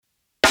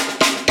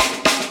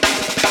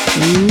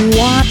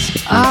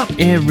What's up,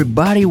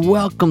 everybody?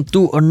 Welcome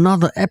to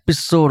another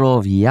episode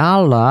of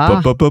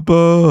Yala,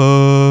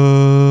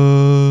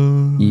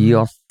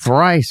 your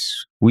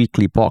thrice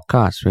weekly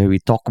podcast where we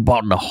talk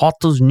about the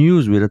hottest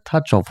news with a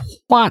touch of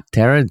what,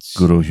 Terrence?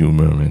 Good old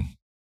humor, man.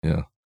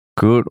 Yeah.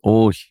 Good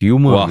old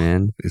humor, Wow.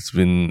 man. It's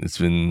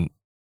been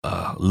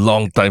a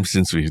long time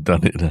since we've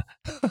done it.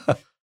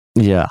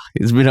 Yeah,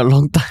 it's been a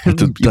long time. had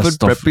to Even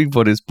dust off. prepping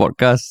for this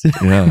podcast.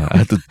 Yeah, I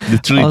had to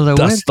literally I was like,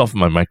 dust off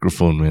my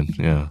microphone, man.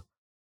 Yeah.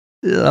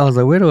 I was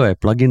like, where do I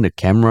plug in the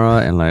camera?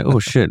 And like, oh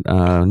shit,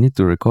 I need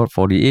to record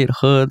 48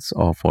 hertz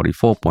or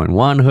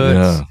 44.1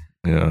 hertz.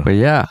 Yeah. But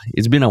yeah,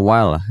 it's been a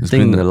while. I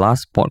think the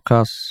last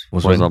podcast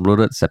was when?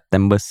 uploaded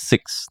September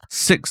 6th.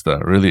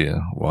 6th, really?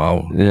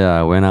 Wow.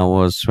 Yeah, when I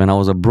was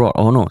abroad.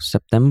 Oh no,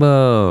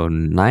 September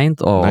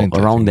 9th or 9th,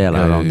 around there.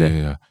 Yeah.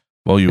 There.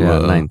 Well, you were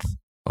 9th.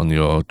 on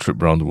your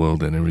trip around the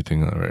world and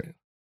everything, right?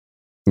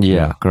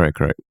 Yeah, correct.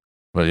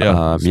 But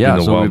yeah,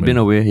 so while, we've been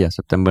away. Yeah,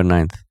 September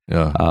 9th.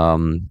 Yeah.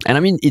 And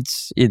I mean,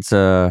 it's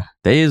there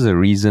is a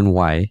reason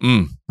why.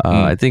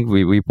 I think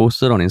we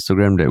posted on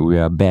Instagram that we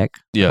are back.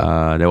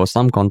 Yeah. There was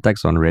some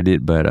context on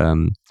Reddit, but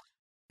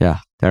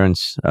yeah,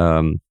 Terrence,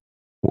 over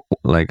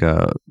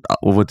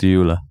to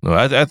you lah. No,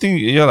 I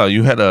think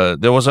you had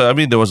there was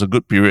a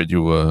good period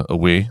you were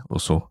away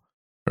also,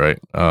 right?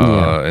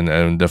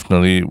 And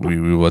definitely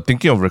we were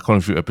thinking of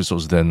recording a few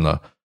episodes then lah.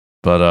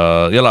 But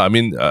I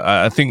mean,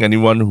 I think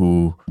anyone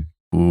who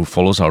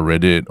follows our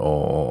Reddit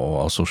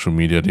or our social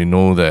media, they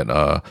know that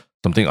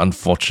something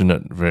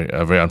unfortunate,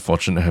 very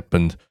unfortunate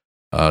happened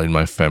in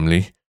my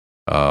family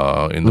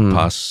in the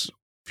past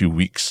few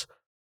weeks.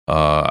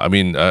 I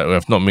mean,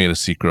 I've not made a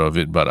secret of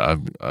it, but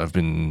I've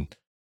been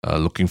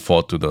looking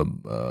forward to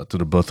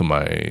the birth of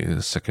my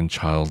second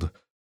child,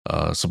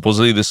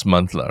 supposedly this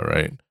month,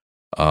 right?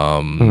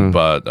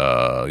 But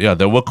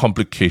there were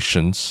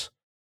complications,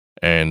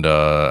 and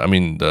I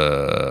mean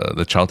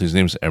the child, his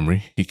name's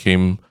Emery. He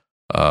came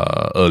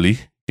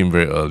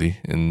very early,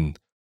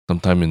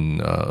 sometime in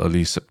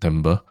early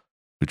September,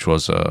 which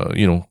was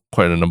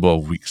quite a number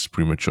of weeks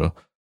premature.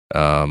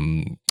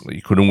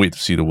 He couldn't wait to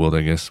see the world,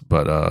 I guess,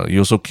 but he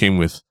also came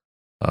with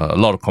a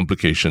lot of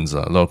complications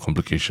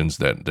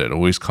that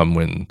always come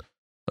when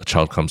a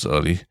child comes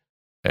early.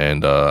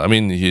 And I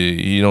mean,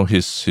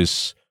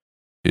 his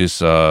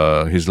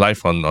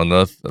life on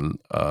earth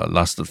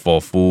lasted for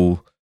a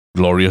full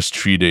glorious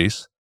 3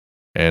 days,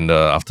 and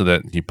after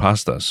that he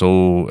passed us.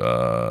 So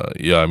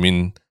I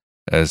mean,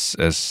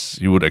 as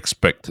you would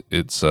expect,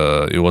 it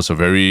was a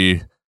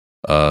very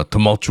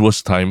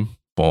tumultuous time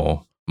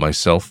for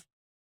myself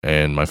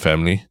and my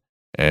family.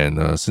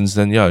 And since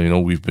then,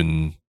 we've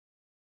been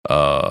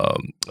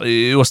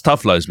it was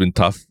tough, it's been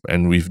tough,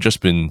 and we've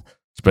just been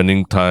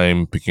spending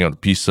time picking up the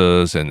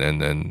pieces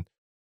and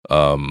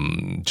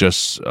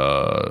just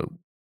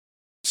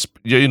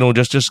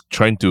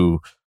trying to,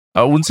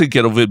 I wouldn't say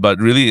get over it, but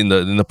really in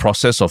the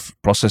process of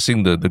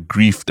processing the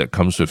grief that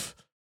comes with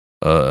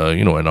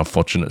an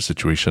unfortunate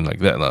situation like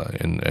that,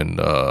 and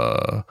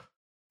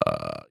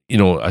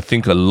I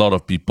think a lot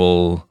of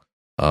people,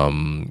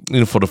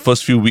 for the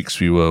first few weeks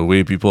we were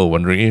away, people were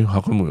wondering, hey,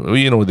 how come,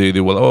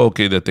 they were,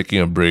 okay, they're taking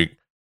a break.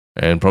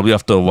 And probably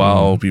after a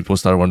while, people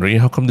started wondering, hey,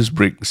 how come this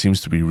break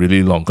seems to be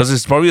really long? Because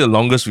it's probably the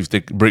longest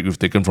break we've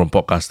taken from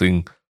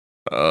podcasting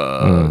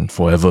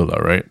forever,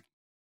 right?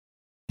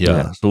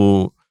 Yeah.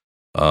 So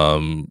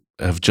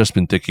I've just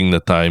been taking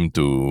the time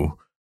to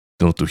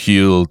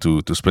heal,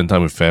 to spend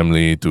time with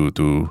family,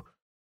 to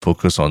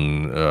focus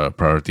on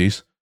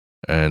priorities.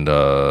 And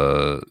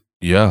I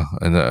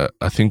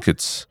think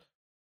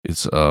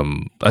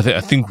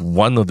I think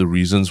one of the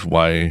reasons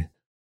why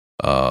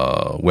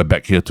we're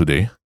back here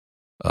today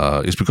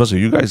is because of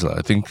you guys.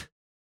 I think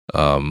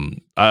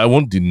I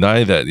won't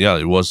deny that. Yeah,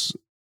 it was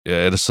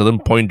at a certain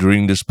point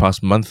during this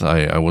past month,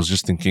 I was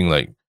just thinking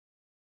like,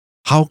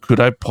 how could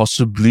I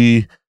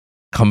possibly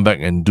come back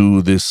and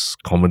do this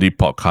comedy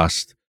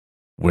podcast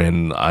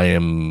when I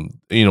am,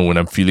 when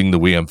I'm feeling the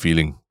way I'm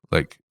feeling?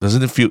 Like,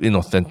 doesn't it feel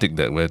inauthentic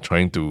that we're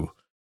trying to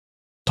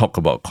talk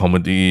about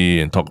comedy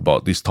and talk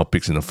about these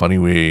topics in a funny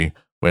way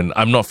when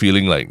I'm not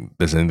feeling like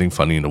there's anything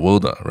funny in the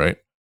world, right?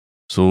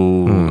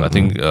 So I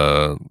think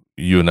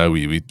you and I,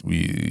 we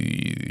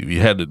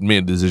had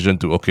made a decision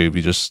to, okay,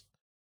 we just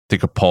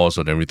take a pause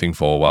on everything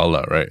for a while,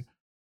 right?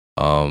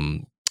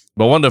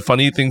 But one of the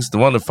funny things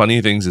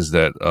is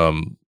that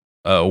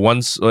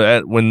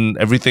when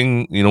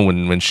everything,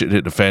 when shit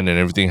hit the fan and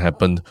everything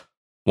happened,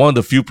 one of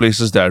the few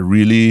places that I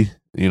really,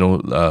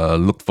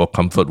 looked for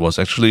comfort was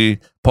actually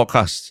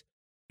podcasts.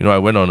 I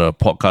went on a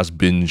podcast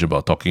binge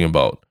talking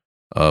about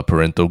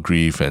parental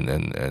grief and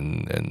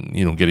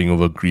getting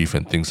over grief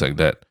and things like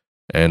that.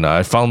 And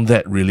I found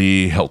that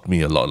really helped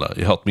me a lot.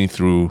 It helped me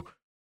through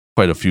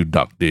quite a few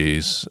dark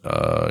days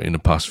in the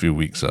past few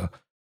weeks.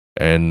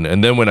 And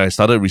then when I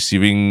started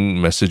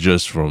receiving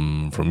messages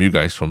from you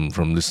guys, from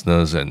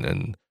listeners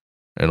and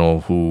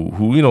all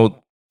who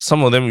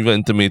some of them even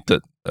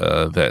intimated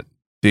that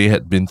they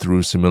had been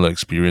through similar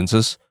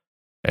experiences,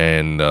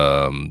 and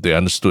they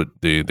understood.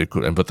 They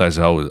could empathize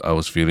how I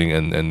was feeling,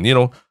 and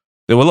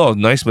there were a lot of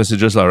nice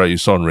messages, right? You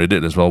saw on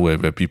Reddit as well,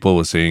 where people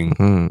were saying,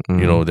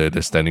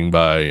 they're standing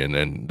by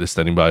and they're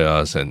standing by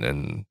us,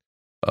 and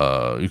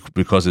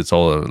because it's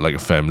all like a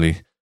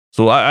family.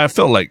 So I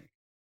felt like,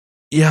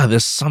 yeah,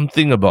 there's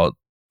something about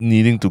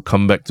needing to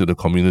come back to the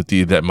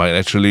community that might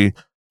actually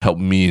help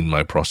me in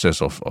my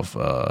process of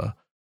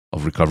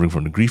recovering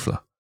from the grief, lah.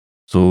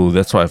 So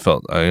that's why I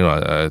felt.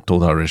 I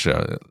told Harish,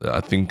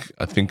 I think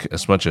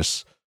as much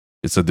as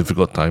it's a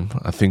difficult time,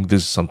 I think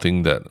this is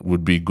something that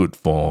would be good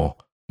for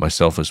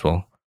myself as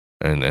well,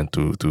 and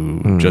to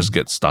just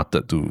get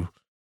started to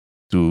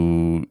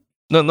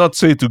not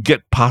say to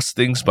get past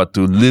things, but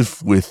to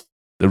live with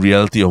the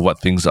reality of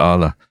what things are,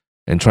 lah,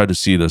 and try to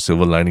see the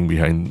silver lining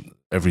behind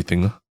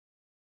everything, lah.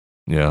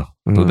 Yeah,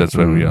 so that's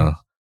where we are.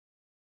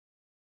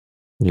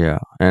 Yeah,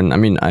 and I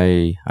mean,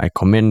 I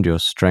commend your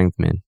strength,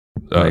 man.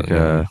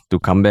 To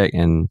come back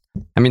and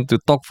to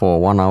talk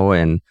for 1 hour,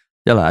 and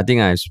I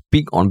think I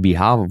speak on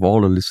behalf of all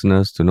the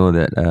listeners to know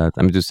that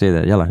to say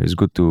that it's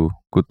good to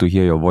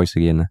hear your voice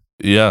again.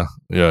 Yeah.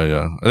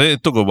 I think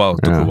it took a while.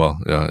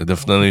 Yeah, it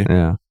definitely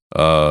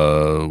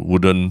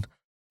wouldn't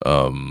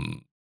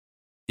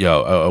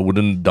I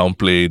wouldn't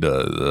downplay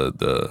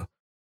the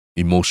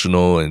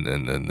emotional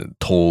and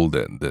toll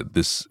that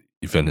this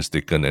event has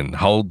taken, and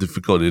how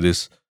difficult it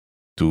is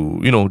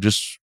to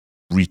just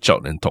reach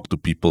out and talk to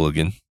people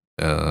again,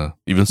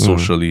 even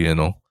socially,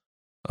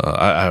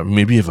 I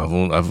maybe if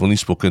I've only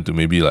spoken to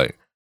maybe like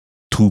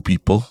 2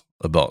 people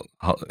about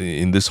how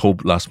in this whole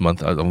last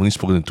month. I've only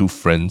spoken to 2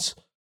 friends,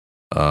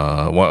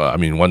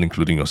 one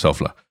including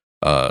yourself, lah.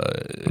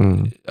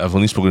 I've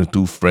only spoken to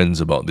 2 friends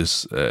about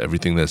this,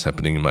 everything that's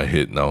happening in my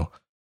head now.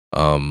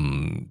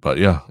 But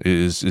yeah,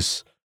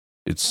 it's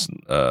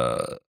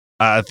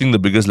I think the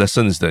biggest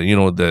lesson is that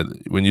that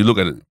when you look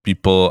at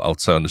people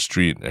outside on the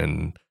street,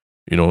 and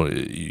you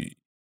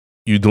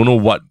don't know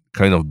what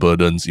kind of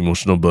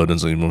emotional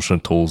burdens or emotional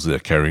tolls they're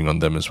carrying on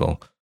them as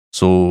well.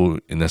 So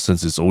in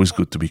essence, it's always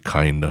good to be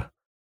kinder.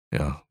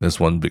 Yeah, that's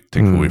one big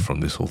takeaway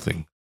from this whole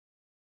thing.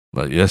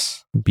 But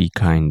yes, be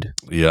kind.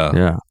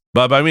 Yeah.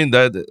 But I mean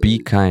that. Be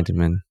kind,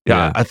 man.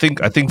 Yeah, I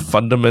think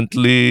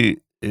fundamentally,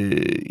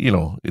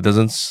 it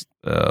doesn't.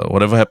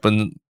 Whatever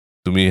happened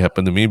to me,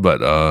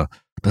 but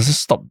doesn't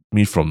stop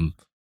me from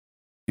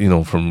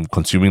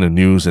consuming the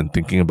news and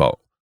thinking about,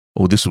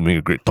 oh, this will make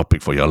a great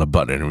topic for Yalla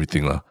Butt and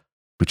everything, lah.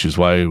 Which is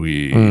why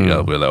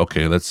we're like,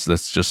 okay,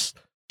 let's just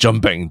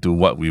jump back into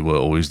what we were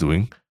always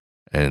doing,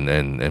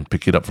 and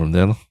pick it up from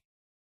there.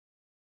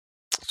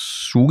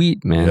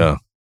 Sweet, man. Yeah.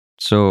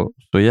 So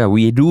yeah,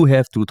 we do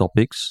have 2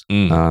 topics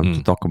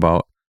to talk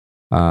about,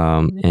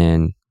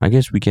 and I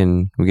guess we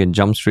can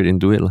jump straight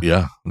into it, lah.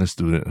 Yeah, let's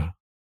do it.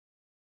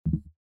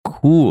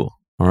 Cool.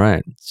 All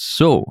right.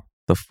 So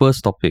the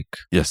first topic.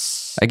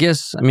 Yes. I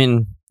guess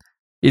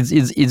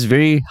it's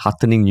very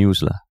heartening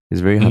news, lah. It's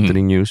very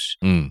heartening news.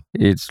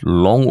 It's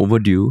long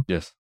overdue.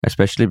 Yes.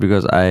 Especially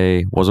because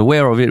I was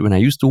aware of it when I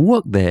used to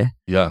work there.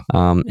 Yeah.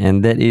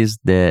 And that is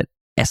that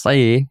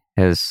SIA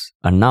has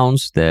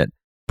announced that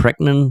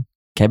pregnant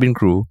cabin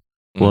crew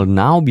will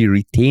now be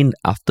retained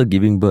after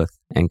giving birth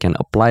and can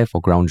apply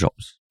for ground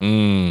jobs.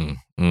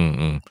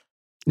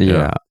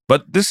 Yeah.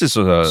 But this is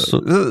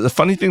the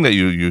funny thing that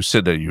you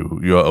said that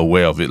you are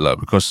aware of it, lah,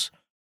 because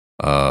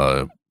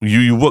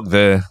you worked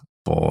there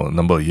for a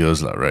number of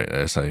years, lah, right?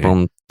 SIA.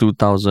 From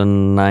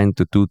 2009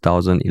 to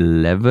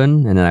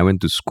 2011, and then I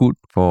went to Scoot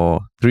for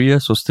 3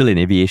 years, so still in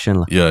aviation,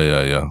 lah.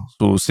 Yeah.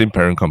 So same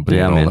parent company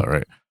and all that,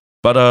 right?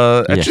 But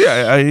actually,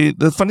 Yes. I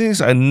the funny thing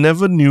is I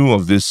never knew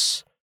of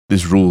this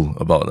rule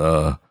about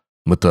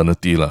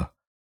maternity, lah.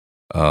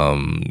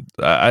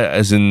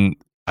 Was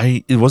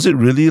it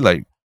really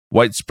like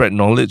widespread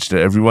knowledge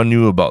that everyone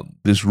knew about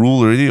this rule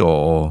already,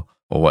 or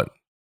what?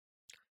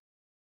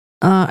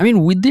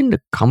 Within the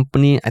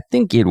company, I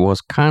think it was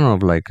kind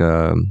of like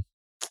a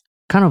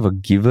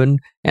given.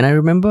 And I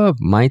remember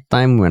my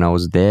time when I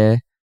was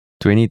there,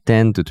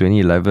 2010 to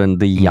 2011,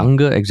 the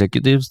younger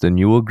executives, the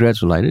newer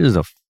grads were like, this is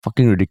a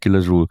fucking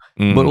ridiculous rule.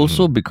 But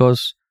also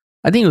because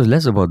I think it was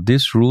less about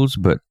these rules,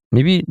 but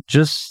maybe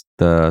just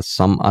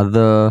some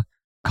other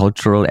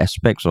cultural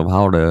aspects of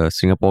how the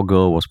Singapore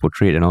girl was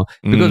portrayed and all.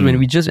 Because when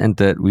we just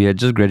entered, we had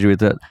just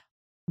graduated,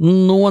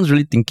 no one's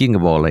really thinking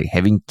about like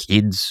having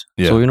kids.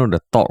 Yeah. So, the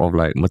thought of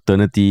like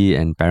maternity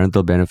and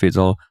parental benefits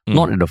all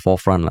not at the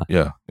forefront.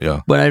 Yeah.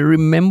 But I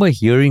remember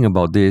hearing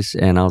about this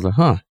and I was like,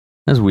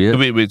 that's weird.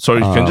 Wait,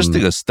 sorry, you can just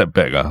take a step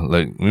back.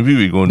 Like maybe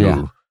we go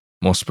into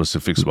more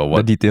specifics about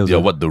what the details.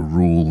 What the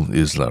rule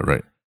is,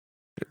 right?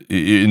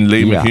 In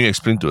layman, can you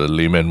explain to a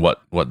layman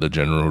what the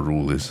general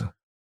rule is?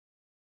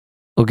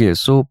 Okay,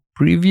 so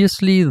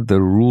previously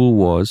the rule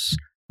was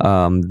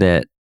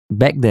that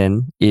back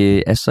then,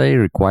 SIA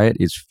required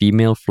its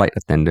female flight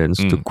attendants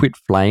to quit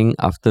flying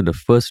after the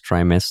first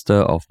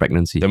trimester of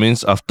pregnancy. That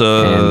means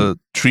after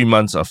 3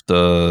 months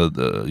after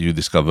you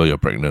discover you're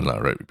pregnant,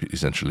 right?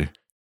 Essentially,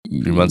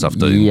 3 months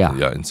after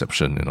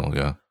inception,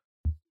 yeah.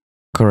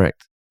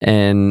 Correct.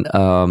 And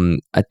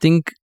I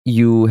think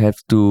you have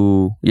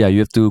to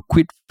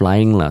quit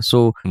flying lah.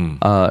 So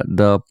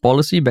the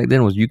policy back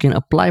then was you can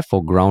apply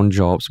for ground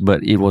jobs,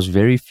 but it was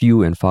very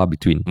few and far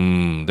between.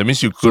 That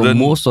means you couldn't,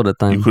 so most of the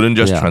time you couldn't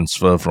just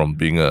transfer from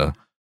being a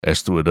air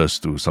stewardess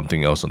to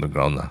something else on the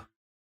ground lah.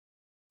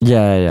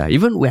 Yeah.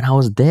 Even when I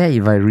was there,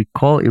 if I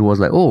recall, it was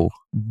like, oh,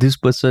 this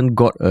person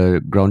got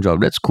a ground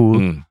job. That's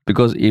cool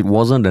because it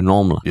wasn't the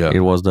norm. Yeah. It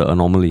was the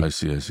anomaly. I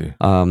see.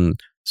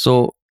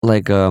 So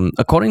like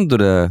according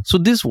to so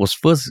this was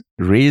first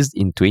raised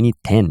in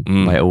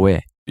 2010 by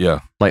Aware. Yeah.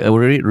 Like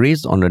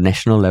raised on the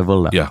national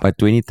level by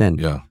 2010.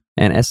 Yeah.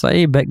 And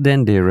SIA back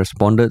then they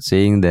responded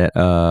saying that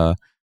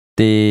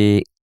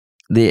they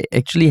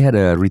actually had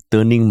a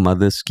returning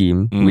mother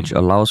scheme which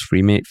allows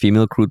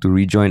female crew to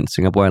rejoin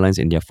Singapore Airlines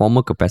in their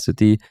former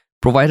capacity,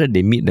 provided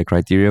they meet the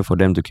criteria for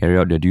them to carry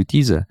out their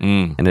duties.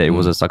 And that it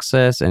was a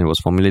success and it was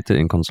formulated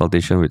in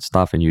consultation with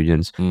staff and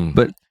unions.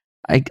 But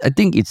I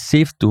think it's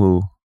safe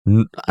to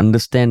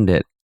understand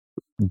that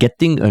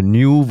getting a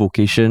new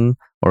vocation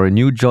or a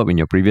new job in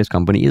your previous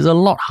company is a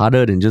lot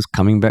harder than just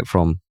coming back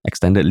from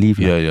extended leave.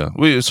 Yeah.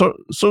 Wait, so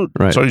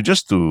right. Sorry,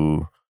 just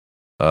to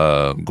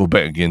go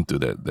back again to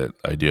that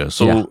idea.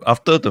 So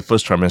after the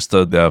first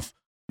trimester,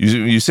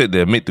 you said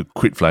they're made to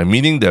quit flying,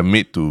 meaning they're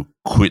made to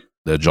quit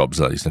their jobs,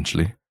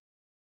 essentially.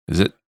 Is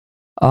it?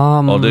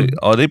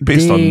 Are they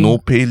based on no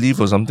pay leave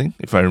or something,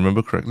 if I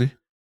remember correctly?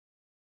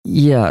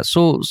 Yeah,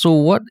 so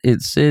what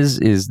it says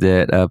is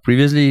that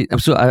previously,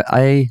 so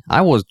I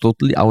was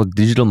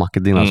digital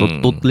marketing, so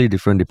totally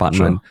different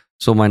department. Sure.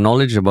 So my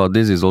knowledge about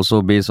this is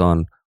also based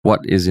on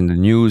what is in the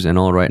news and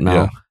all right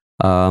now.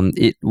 Yeah.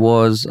 It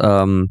was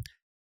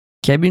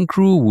cabin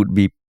crew would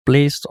be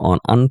placed on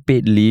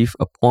unpaid leave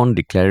upon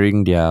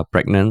declaring they are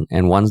pregnant,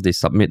 and once they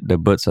submit the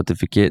birth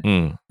certificate,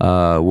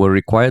 were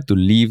required to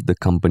leave the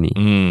company.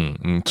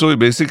 So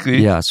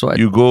basically,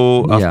 you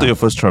go after your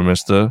first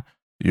trimester.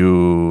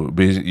 You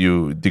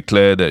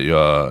declare that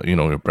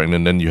you're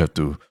pregnant, then you have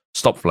to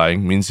stop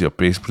flying, means you're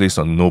placed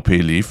on no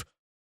pay leave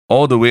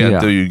all the way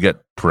until you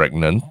get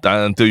pregnant,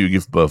 until you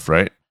give birth,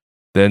 right?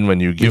 Then when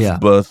you give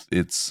birth,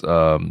 it's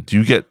do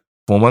you get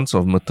 4 months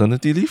of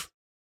maternity leave?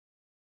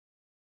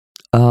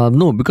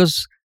 No,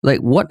 because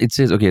like what it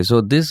says, okay, so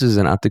this is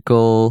an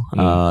article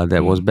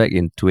that was back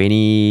in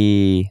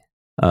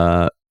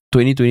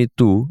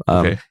 2022.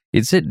 Okay.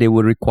 It said they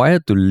were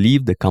required to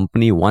leave the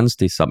company once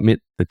they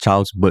submit the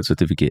child's birth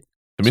certificate.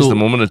 It means the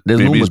moment the there's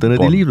baby no maternity is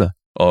born. leave.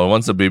 Or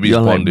once the baby is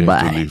born, they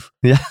have to leave.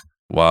 Yeah.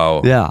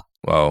 Wow. Yeah.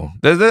 Wow.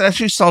 That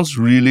actually sounds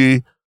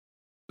really,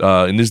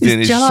 in this day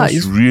and age,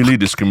 sounds really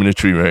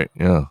discriminatory, right?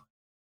 Yeah.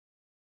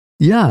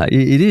 Yeah,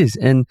 it is.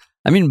 And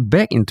I mean,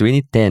 back in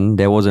 2010,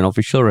 there was an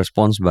official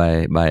response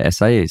by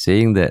SIA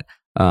saying that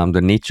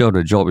the nature of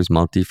the job is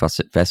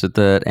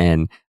multifaceted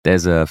and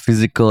there's a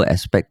physical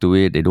aspect to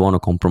it. They don't want to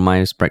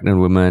compromise pregnant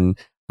women.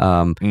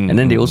 And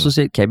then they also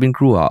said cabin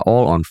crew are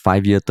all on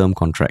 5-year term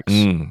contracts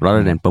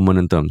rather than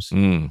permanent terms.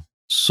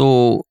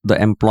 So the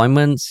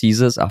employment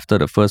ceases after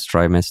the first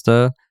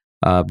trimester.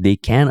 They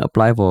can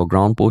apply for a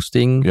ground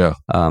posting. Yeah.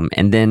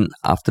 And then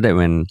after that,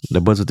 when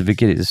the birth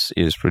certificate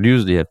is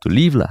produced, they have to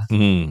leave.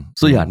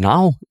 So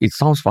now it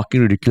sounds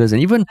fucking ridiculous.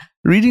 And even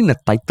reading the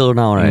title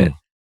now, right?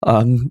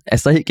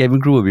 SIA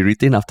cabin crew will be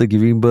retained after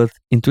giving birth.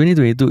 In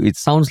 2022, it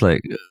sounds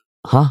like,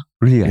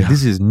 really? Yeah.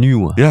 This is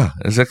new. Yeah,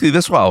 exactly.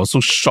 That's why I was so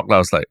shocked. I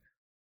was like,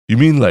 you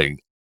mean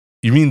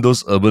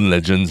those urban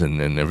legends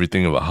and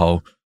everything about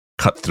how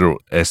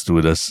cutthroat air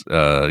stewardess,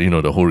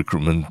 the whole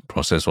recruitment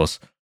process was,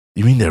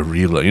 you mean they're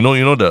real? You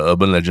know the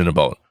urban legend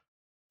about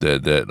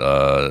that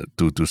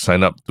to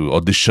sign up, to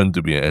audition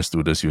to be an air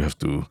stewardess, you have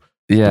to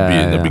be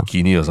in a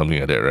bikini or something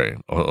like that, right?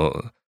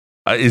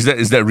 Is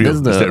that real?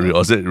 Is that real?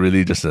 Or is it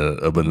really just an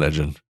urban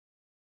legend?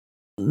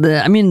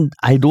 I mean,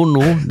 I don't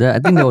know. I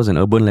think there was an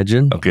urban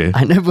legend. Okay.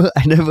 I never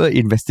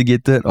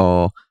investigated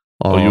or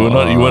you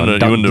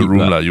weren't in the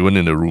room, you weren't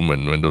in the room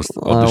when those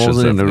auditions I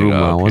wasn't in the room.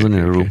 I wasn't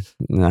in the room.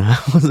 I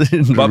wasn't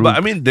in the room. But I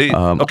mean,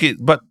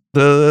 but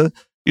the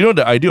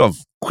idea of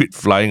quit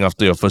flying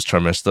after your first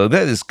trimester,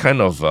 that is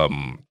kind of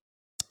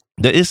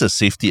there is a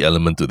safety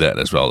element to that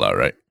as well,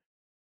 right?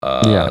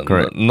 Yeah,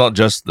 correct. Not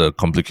just the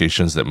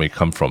complications that may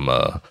come from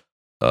a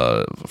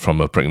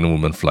pregnant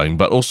woman flying,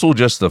 but also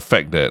just the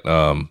fact that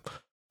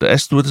the air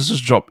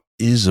stewardess's job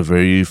is a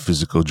very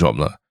physical job,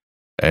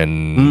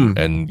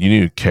 and you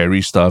need to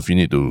carry stuff. You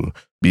need to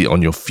be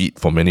on your feet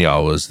for many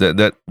hours.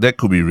 That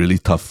could be really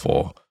tough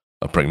for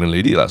a pregnant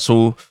lady,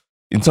 So,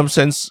 in some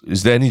sense,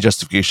 is there any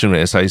justification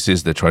when SI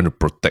says they're trying to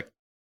protect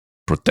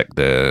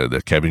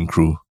the cabin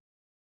crew?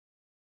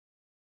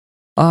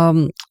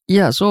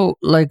 So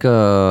like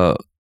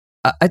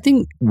I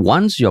think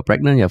once you're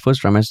pregnant, your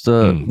first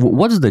trimester,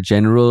 what is the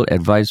general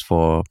advice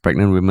for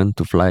pregnant women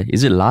to fly?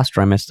 Is it last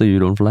trimester you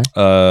don't fly?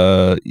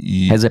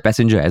 As a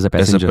passenger.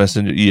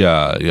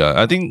 Yeah.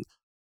 I think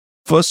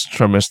first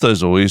trimester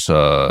is always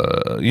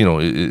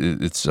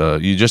it's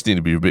you just need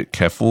to be a bit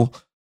careful.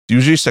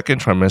 Usually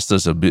second trimester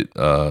is a bit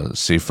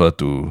safer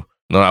to.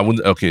 No, I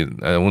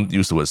won't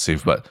use the word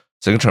safe, but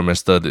second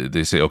trimester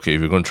they say, okay, if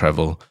you're going to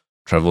travel,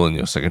 travel in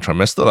your second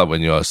trimester, like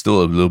when you are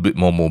still a little bit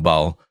more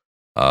mobile,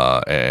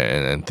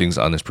 and things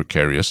aren't as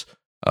precarious.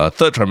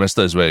 Third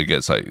trimester is where it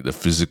gets like the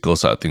physical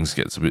side of things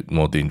gets a bit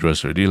more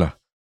dangerous already, lah.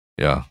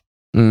 Yeah.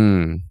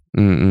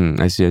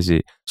 I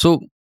see.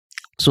 So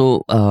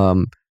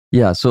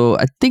yeah, so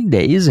I think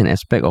there is an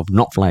aspect of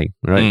not flying,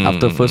 right?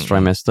 After first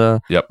trimester.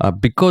 Yep.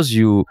 Because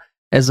you,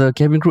 as a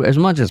cabin crew, as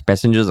much as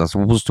passengers are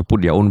supposed to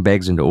put their own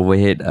bags in the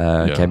overhead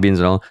cabins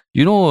and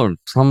all,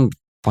 some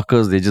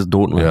fuckers, they just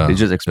don't. They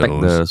just expect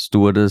the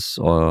stewardess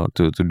or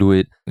to do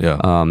it. Yeah.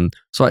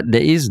 So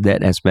there is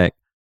that aspect.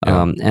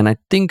 And I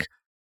think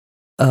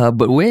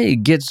but where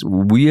it gets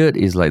weird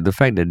is like the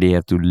fact that they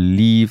have to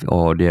leave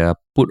or they are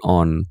put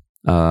on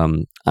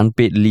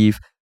unpaid leave.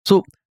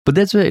 So, but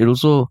that's where it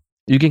also,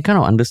 you can kind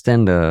of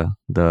understand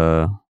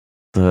the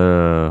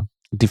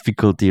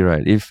difficulty,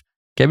 right? If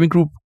cabin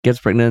crew gets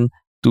pregnant,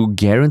 to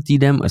guarantee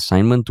them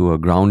assignment to a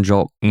ground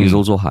job is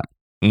also hard.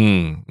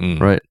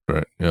 Right?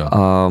 Right.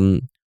 Yeah.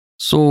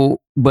 So,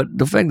 but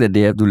the fact that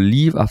they have to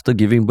leave after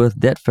giving birth,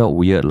 that felt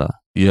weird, lah.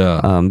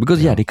 Yeah.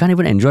 Because they can't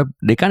even enjoy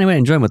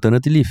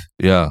maternity leave.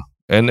 Yeah.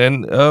 And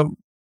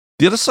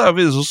the other side of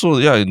it is also,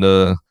 in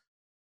the,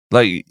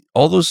 like,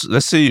 all those,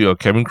 let's say you're a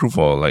cabin crew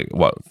for like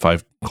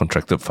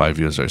contracted 5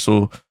 years, right?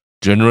 So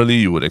generally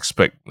you would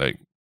expect like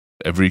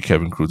every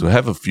cabin crew to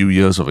have a few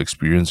years of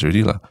experience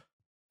already, lah.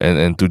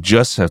 And to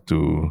just have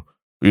to,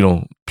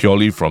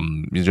 purely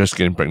from just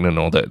getting pregnant and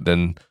all that,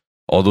 then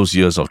all those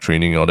years of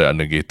training, all that are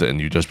negated,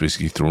 and you just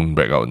basically thrown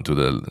back out into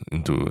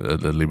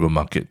the labor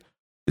market.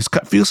 It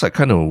feels like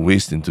kind of a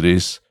waste in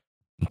today's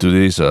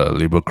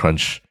labor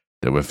crunch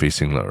that we're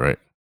facing, right?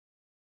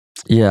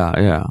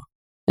 Yeah.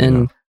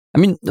 And I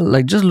mean,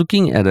 like, just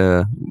looking at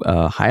a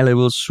high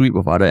level sweep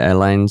of other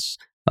airlines,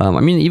 I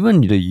mean,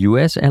 even the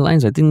US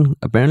airlines, I think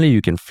apparently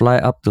you can fly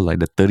up to like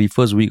the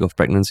 31st week of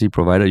pregnancy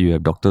provided you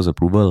have doctor's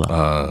approval.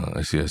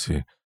 I see.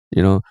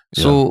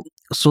 So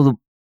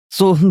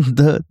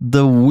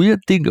the weird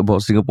thing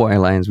about Singapore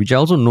Airlines, which I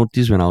also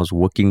noticed when I was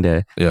working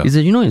there, is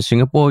that in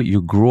Singapore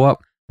you grow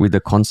up with the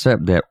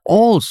concept that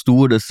all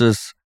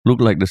stewardesses look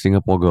like the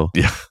Singapore girl.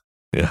 Yeah.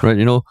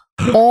 Right,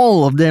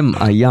 all of them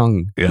are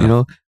young.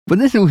 But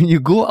then when you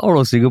go out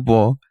of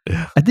Singapore,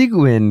 I think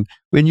when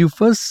you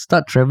first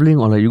start traveling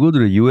or like you go to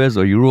the US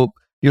or Europe,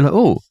 you're like,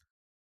 oh,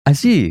 I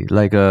see.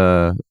 Like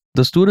the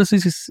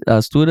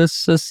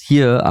stewardesses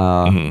here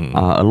are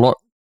a lot,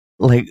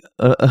 like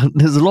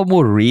there's a lot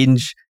more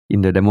range in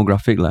the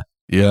demographic, lah.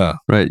 Yeah.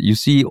 Right. You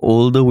see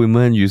older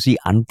women, you see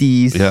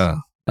aunties.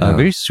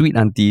 Very sweet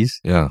aunties.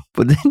 Yeah.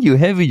 But then you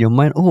have in your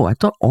mind, oh, I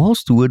thought all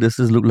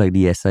stewardesses look like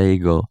the SIA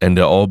girl. And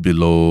they're all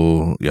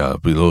below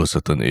a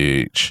certain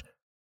age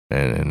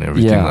and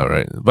everything,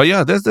 right? But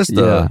that's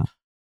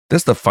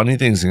the funny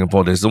thing in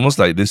Singapore. There's almost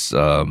like this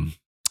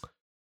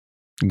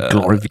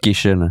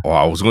glorification.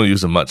 I was going to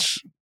use a much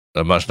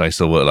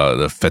nicer word,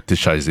 the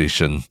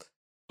fetishization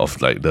of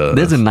like the.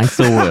 There's a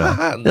nicer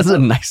word. That's a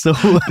nicer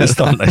word. It's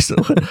not a nicer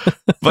word.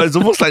 But it's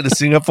almost like the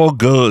Singapore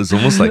girl. It's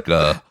almost like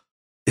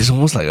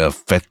a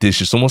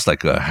fetish. It's almost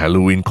like a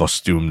Halloween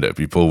costume that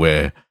people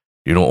wear.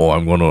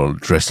 I'm going to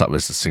dress up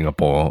as a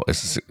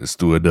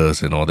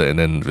stewardess and all that. And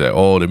then they're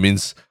like, that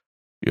means,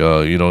 you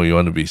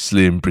want to be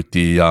slim,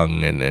 pretty,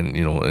 young,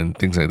 and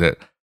things like that.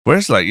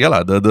 Whereas like,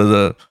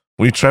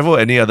 when you travel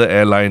any other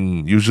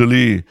airline,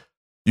 usually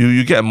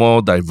you get a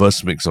more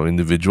diverse mix of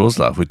individuals,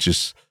 which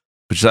is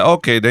like,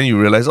 okay, then you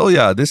realize,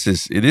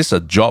 it is a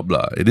job,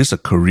 it is a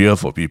career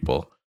for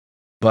people.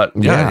 But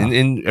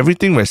in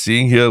everything we're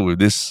seeing here with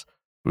these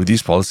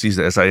policies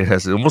that SIA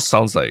has, it almost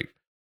sounds like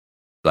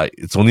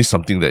it's only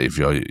something that if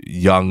you're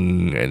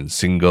young and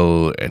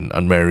single and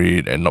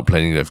unmarried and not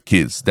planning to have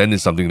kids, then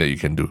it's something that you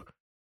can do.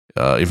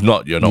 If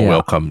not, you're not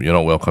welcome. You're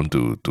not welcome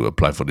to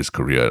apply for this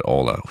career at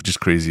all, which is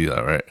crazy,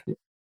 right?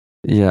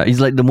 Yeah, it's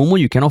like the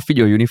moment you cannot fit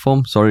your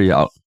uniform, sorry, you're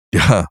out.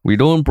 Yeah. We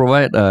don't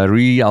provide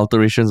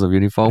re-alterations of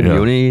uniform. We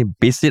only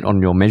base it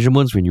on your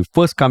measurements when you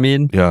first come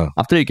in. Yeah.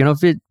 After you cannot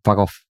fit, fuck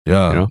off.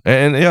 Yeah.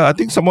 And I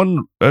think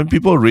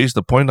people raised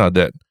the point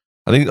that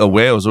I think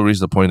Aware also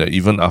raised the point that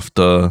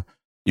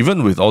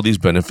even with all these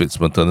benefits,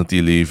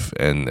 maternity leave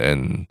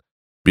and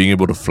being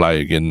able to fly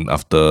again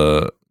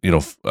after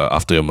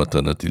your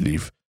maternity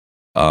leave,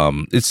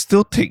 it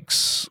still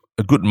takes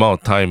a good amount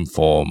of time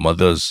for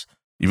mothers,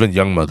 even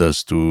young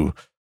mothers, to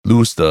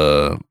lose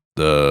the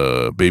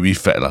baby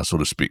fat, so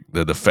to speak,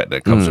 the fat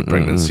that comes with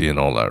pregnancy and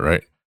all that,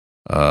 right?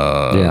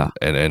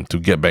 And to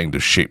get back into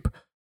shape,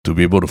 to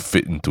be able to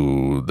fit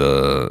into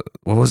the,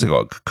 what was it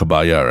called?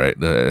 Kabaya, right?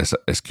 The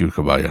SQ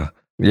Kabaya.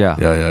 Yeah.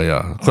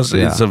 Because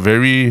it's a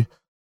very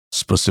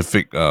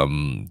specific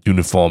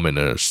uniform and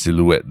a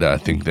silhouette that I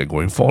think they're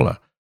going for.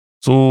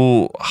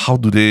 So how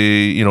do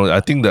they, I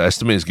think the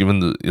estimate is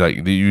given,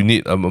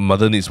 a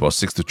mother needs about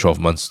 6 to 12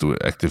 months to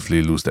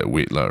actively lose that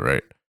weight,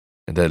 right?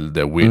 And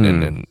that weight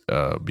and then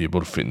be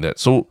able to fit in that.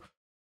 So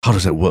how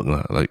does that work?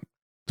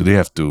 Do they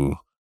have to,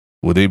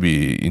 will they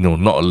be,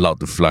 not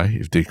allowed to fly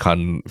if they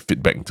can't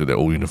fit back into their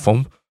old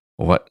uniform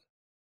or what?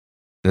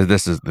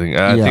 That's the thing.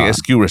 I think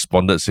SQ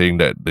responded saying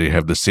that they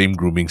have the same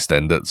grooming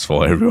standards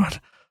for everyone.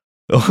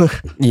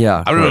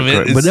 Yeah, I don't know, man.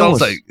 correct. It But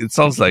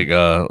sounds like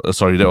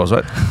sorry, that was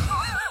what?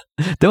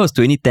 that was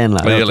 2010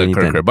 lah. Oh, That yeah, was like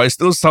 2010. correct. But it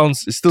still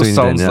 2010,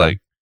 sounds yeah.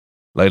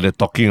 like they're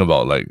talking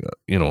about like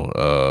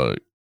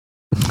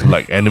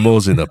like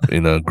animals in a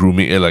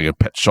grooming like a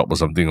pet shop or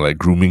something, like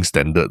grooming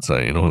standards,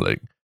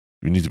 like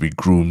you need to be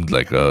groomed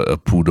like a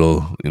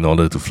poodle in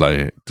order to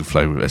fly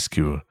with SQ.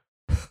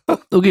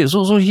 Okay,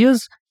 so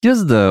here's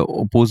the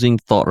opposing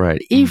thought, right?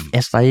 If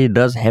SIA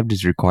does have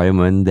this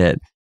requirement that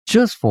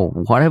just for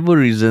whatever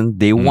reason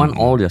they want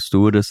all their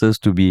stewardesses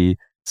to be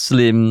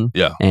slim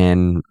Yeah.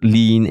 and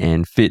lean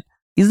and fit,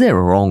 is that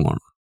wrong or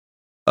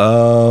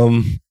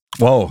not?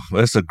 Wow,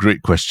 that's a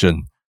great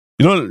question.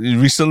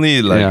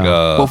 Recently, like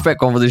perfect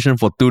conversation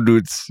for two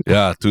dudes.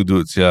 Yeah, two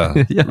dudes. Yeah,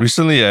 Yeah.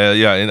 Recently,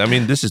 yeah, and I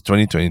mean this is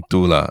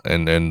 2022 lah,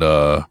 and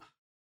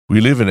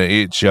we live in an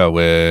age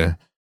where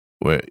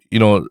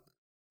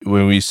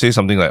when we say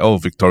something like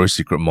Victoria's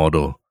Secret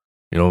model,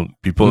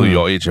 people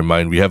your age and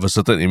mine, we have a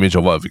certain image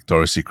of what a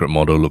Victoria's Secret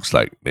model looks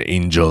like, the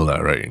angel lah,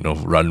 right?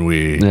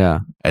 Runway,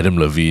 Adam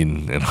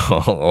Levine, and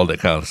all that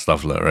kind of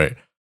stuff lah, right?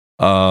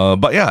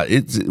 But yeah,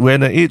 we're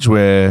in an age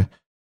where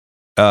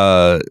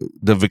the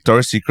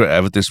Victoria's Secret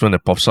advertisement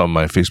that pops up on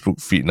my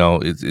Facebook feed now,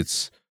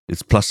 it's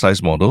plus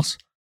size models.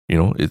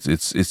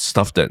 It's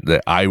stuff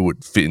that I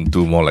would fit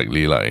into more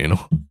likely,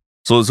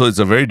 So it's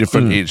a very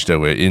different age that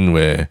we're in,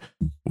 where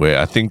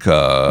I think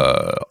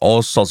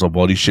all sorts of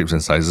body shapes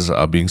and sizes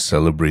are being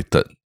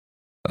celebrated,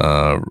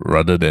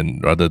 rather than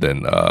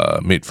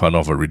made fun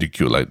of or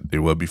ridiculed like they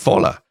were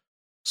before, lah.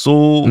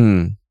 So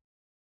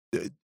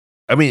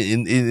I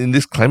mean, in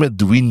this climate,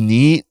 do we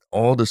need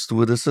all the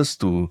stewardesses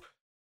to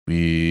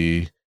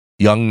be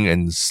young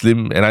and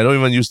slim? And I don't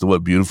even use the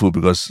word beautiful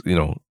because,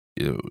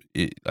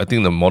 I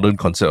think the modern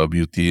concept of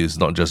beauty is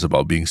not just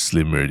about being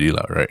slim already,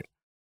 right?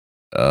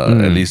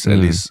 At least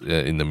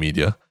in the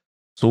media.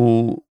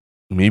 So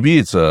maybe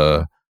it's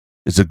a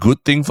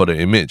good thing for the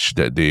image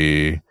that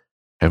they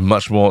have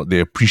they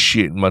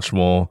appreciate much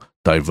more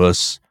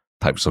diverse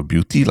types of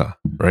beauty,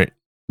 right?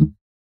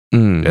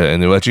 And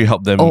it will actually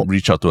help them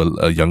reach out to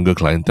a younger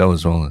clientele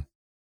as well.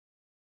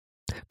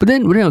 But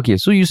then okay,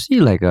 so you see,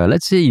 like,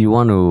 let's say you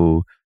want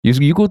to,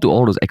 you go to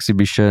all those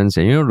exhibitions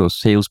and those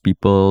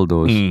salespeople,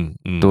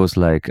 those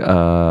like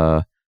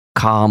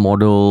car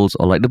models,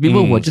 or like the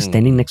people who are just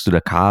standing next to the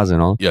cars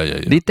and all.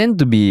 Yeah. They tend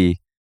to be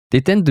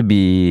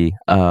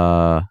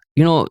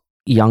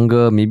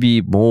younger,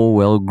 maybe more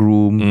well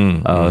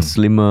groomed,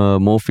 slimmer,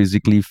 more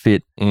physically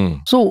fit.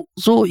 So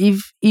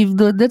if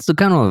that's the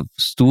kind of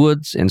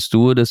stewards and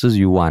stewardesses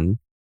you want,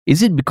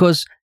 is it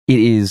because it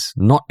is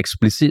not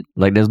explicit?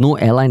 Like, there's no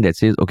airline that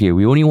says, okay,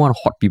 we only want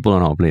hot people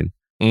on our plane.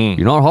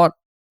 You're not hot?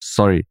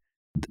 Sorry.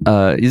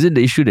 Is it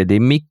the issue that they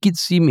make it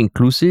seem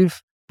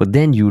inclusive, but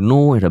then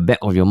at the back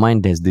of your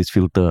mind there's this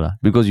filter,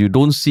 because you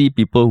don't see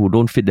people who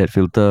don't fit that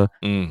filter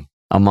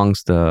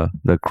amongst the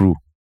crew?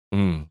 I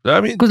mean,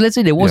 because let's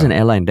say there was an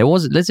airline.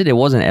 Let's say there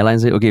was an airline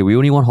say, okay, we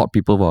only want hot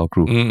people for our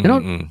crew.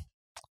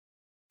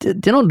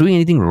 They're not doing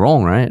anything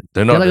wrong, right?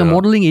 They're like a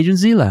modeling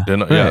agency, lah. They're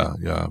not. Right?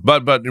 Yeah.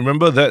 But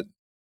remember that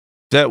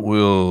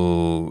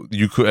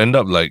you could end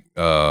up like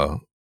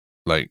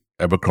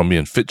Abercrombie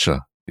and Fitch,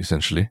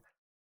 essentially.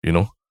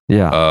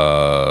 Yeah.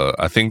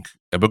 I think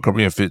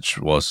Abercrombie and Fitch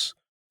was,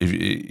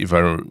 if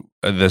I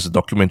there's a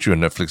documentary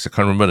on Netflix. I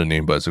can't remember the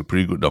name, but it's a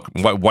pretty good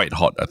White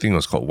Hot. I think it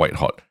was called White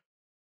Hot.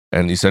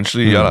 And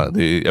essentially,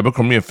 the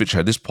Abercrombie and Fitch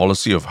had this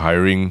policy of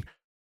hiring,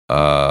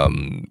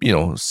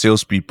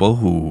 salespeople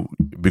who,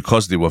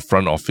 because they were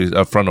front of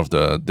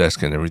the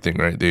desk and everything,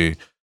 right? They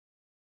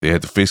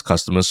had to face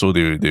customers, so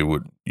they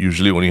would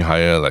usually only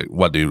hire like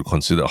what they would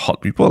consider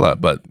hot people,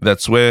 But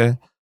that's where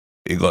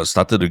it got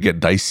started to get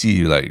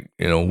dicey. Like,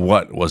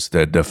 what was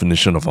their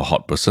definition of a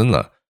hot person,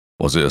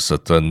 Was it a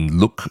certain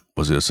look?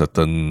 Was it a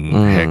certain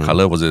hair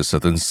color? Was it a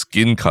certain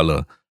skin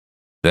color?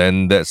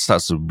 Then that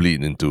starts to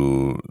bleed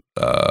into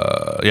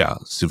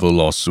civil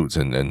lawsuits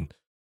and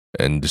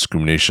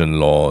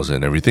discrimination laws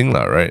and everything,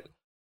 right?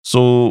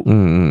 So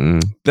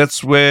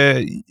that's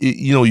where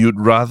you'd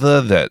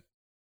rather that,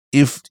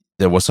 if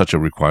there was such a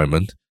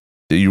requirement,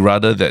 that you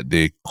rather that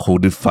they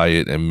codify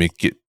it and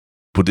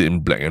put it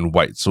in black and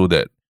white, so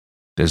that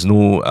there's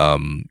no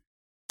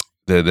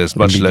there's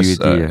much less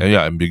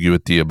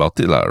ambiguity about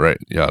it, right?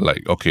 Yeah,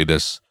 like, okay,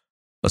 there's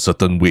a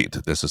certain weight,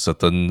 there's a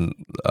certain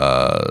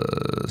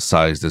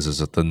size, there's a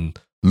certain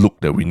look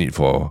that we need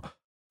for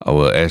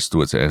our air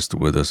stewards and air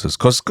stewardesses.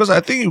 Because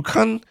I think you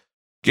can't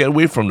get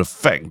away from the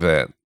fact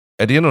that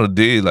at the end of the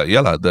day,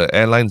 the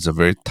airlines are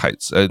very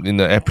tight. In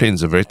the airplane,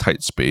 it's a very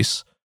tight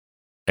space,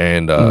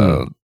 and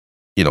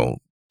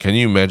can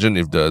you imagine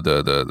if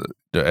the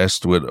air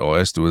steward or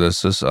air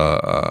stewardesses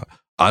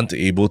aren't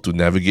able to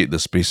navigate the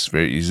space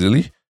very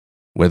easily,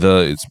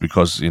 whether it's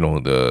because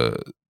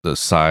the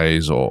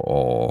size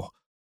or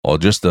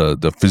just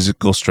the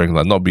physical strength,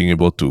 like not being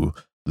able to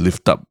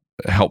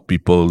help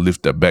people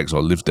lift their bags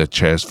or lift their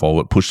chairs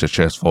forward, push their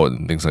chairs forward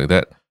and things like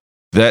that.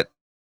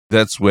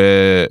 That's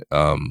where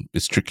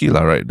it's tricky,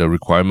 right? The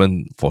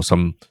requirement for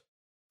some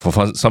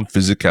some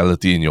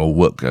physicality in your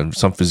work and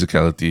some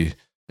physicality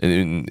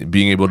in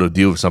being able to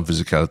deal with some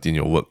physicality in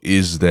your work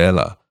is there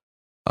lah.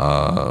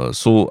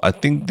 So I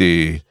think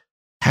they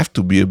have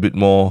to be a bit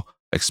more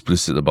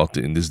explicit about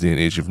it in this day and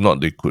age. If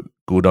not, they could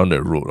go down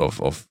that road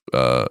of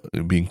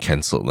being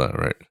cancelled lah,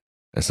 right?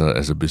 As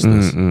a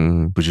business,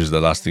 which is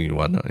the last thing you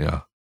want.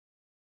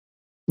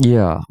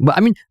 Yeah, but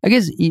I mean, I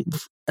guess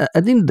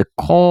I think the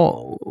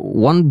core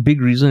one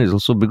big reason is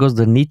also because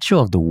the nature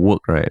of the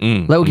work, right?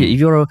 If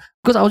you're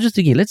because I was just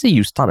thinking, let's say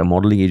you start a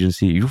modeling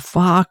agency, you're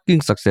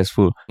fucking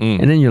successful,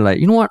 and then you're like,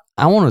 you know what?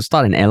 I want to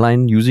start an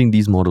airline using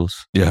these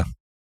models. Yeah,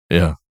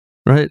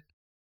 right.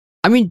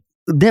 I mean,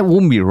 that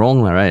won't be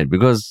wrong, right?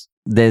 Because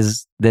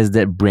there's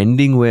that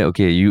branding where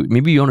you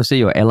want to say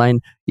your airline.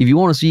 If you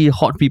want to see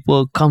hot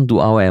people, come to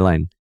our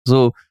airline.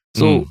 So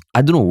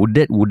I don't know. Would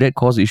that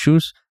cause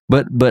issues?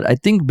 But I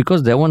think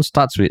because that one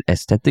starts with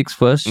aesthetics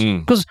first,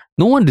 because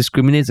no one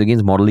discriminates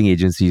against modeling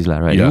agencies,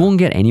 right? Yeah. You won't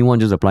get anyone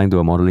just applying to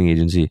a modeling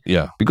agency.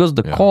 Yeah. Because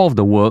the core of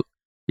the work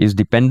is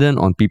dependent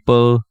on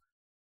people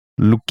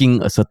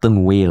looking a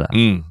certain way.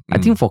 I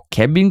think for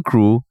cabin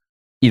crew,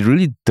 it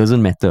really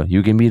doesn't matter.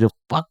 You can be the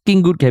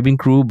fucking good cabin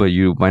crew, but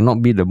you might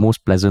not be the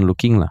most pleasant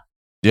looking.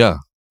 Yeah.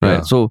 Right.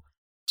 Yeah. So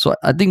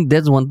I think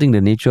that's one thing, the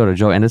nature of the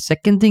job. And the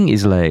second thing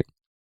is like,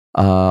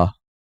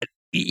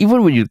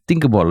 even when you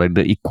think about like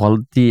the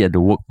equality at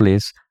the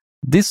workplace,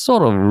 this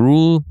sort of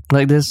rule,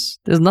 like there's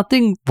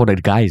nothing for the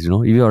guys,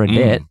 If you're a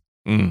dad,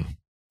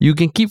 you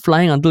can keep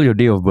flying until your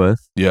day of birth,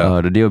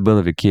 the day of birth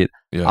of your kid.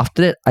 Yeah.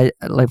 After that, I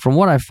like from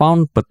what I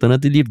found,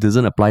 paternity leave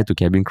doesn't apply to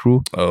cabin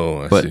crew.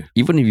 Oh, but see.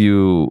 Even if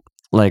you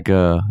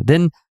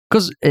then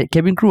because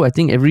cabin crew, I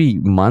think every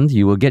month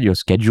you will get your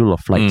schedule of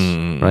flights,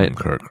 right?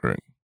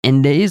 Correct.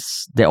 And there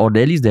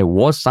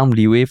was some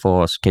leeway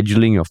for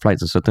scheduling your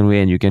flights a certain way,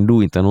 and you can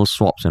do internal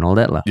swaps and all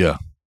that. Yeah.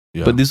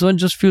 But this one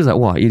just feels like,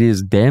 wow, it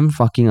is damn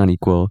fucking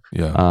unequal.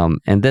 Yeah.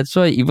 And that's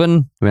why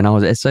even when I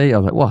was at SIA, I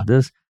was like, wow,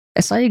 this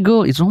SIA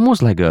girl, it's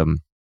almost like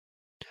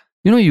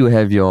you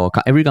have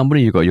every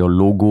company, you got your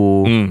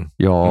logo,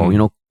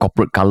 your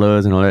corporate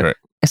colors and all that. Right.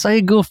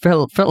 SIA girl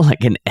felt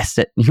like an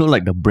asset,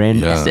 like the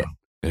brand asset.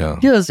 Yeah.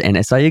 Here's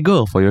an SIA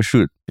girl for your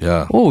shoot.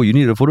 Yeah. Oh, you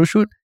need a photo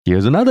shoot?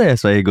 Here's another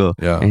SIA girl.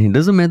 Yeah. And it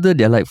doesn't matter,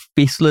 they're like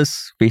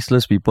faceless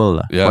people.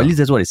 Yeah. Or at least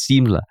that's what it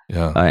seems.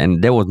 Yeah.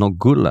 And that was not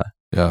good.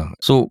 Yeah.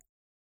 So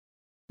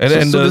I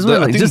think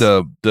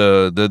the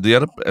the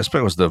other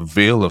aspect was the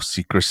veil of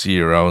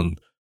secrecy around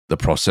the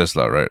process,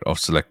 right? Of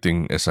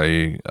selecting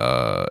SIA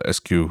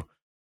SQ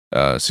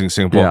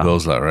Singapore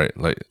girls, right?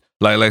 Like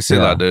say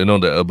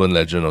the urban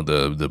legend of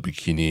the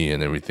bikini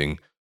and everything.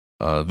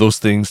 Those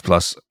things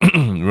plus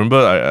remember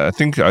I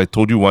think I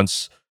told you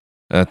once,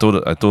 I told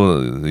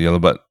the Yellow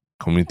Butt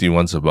community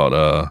once about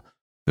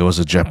there was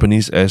a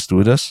Japanese air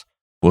stewardess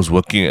who was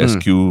working at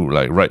SQ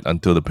like right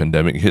until the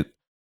pandemic hit,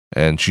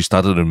 and she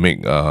started to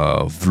make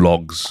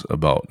vlogs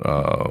about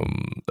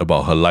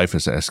her life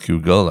as an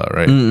SQ girl,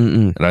 right?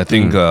 And I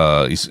think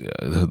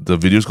the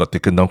videos got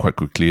taken down quite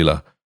quickly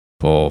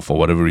for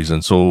whatever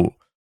reason. So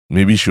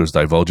maybe she was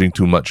divulging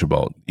too much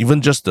about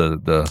even just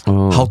the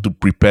how to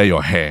prepare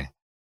your hair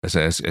as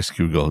an SQ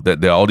girl. That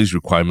there are all these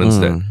requirements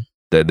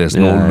that there's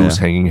no loose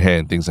hanging hair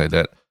and things like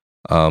that.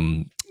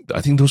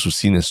 I think those were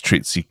seen as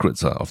trade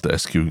secrets of the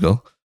SQ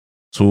girl.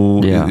 So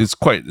it's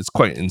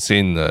quite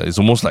insane. It's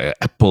almost like an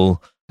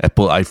Apple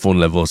iPhone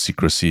level of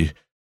secrecy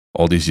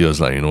all these years.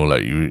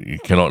 You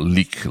cannot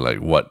leak like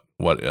what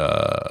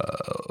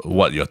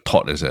you're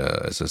taught as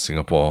a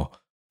Singapore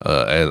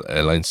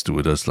airline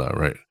stewardess,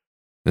 right?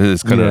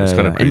 It's kind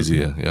of crazy.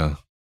 Yeah.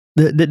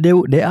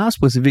 There are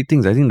specific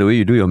things. I think the way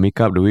you do your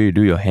makeup, the way you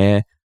do your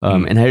hair.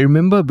 And I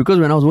remember because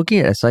when I was working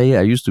at SIA,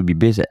 I used to be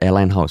based at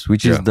Airline House,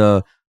 which is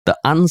the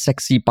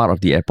unsexy part of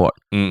the airport.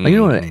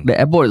 The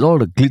airport is all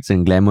the glitz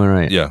and glamour,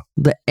 right? Yeah.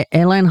 The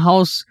Airline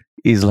House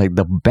is like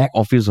the back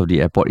office of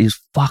the airport. It's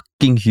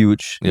fucking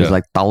huge. There's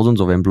like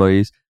thousands of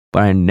employees.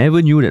 But I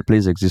never knew that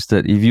place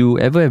existed. If you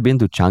ever have been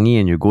to Changi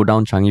and you go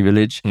down Changi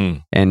Village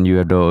and you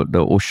have the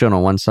ocean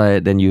on one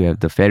side, then you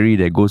have the ferry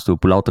that goes to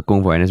Pulau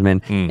Tekong for NS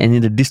Men, and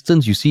in the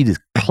distance you see this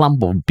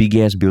clump of big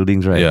ass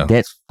buildings, right? Yeah.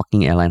 That's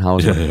fucking Airline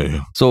House.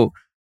 Yeah. So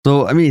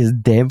I mean it's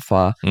damn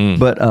far.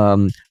 But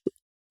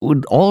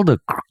all the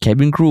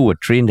cabin crew were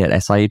trained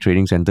at SIA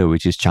Training Center,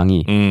 which is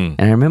Changi. And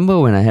I remember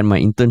when I had my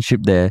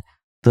internship there,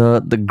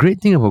 the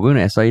great thing about going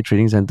to SIA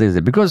Training Center is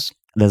that because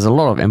there's a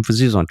lot of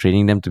emphasis on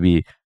training them to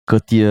be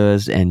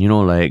courteous and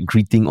like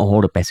greeting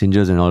all the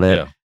passengers and all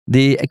that,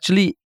 they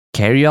actually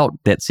carry out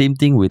that same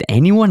thing with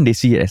anyone they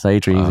see at SIA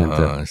Training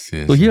Center. I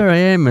see. So here I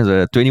am as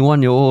a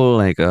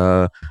 21-year-old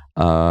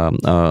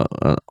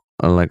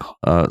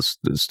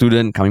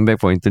student coming back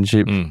for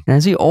internship, and I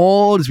see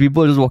all these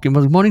people just walking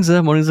past. Morning sir.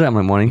 I'm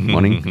like morning.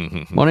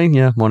 Morning,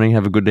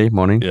 have a good day.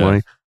 Morning.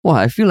 Wow,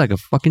 I feel like a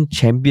fucking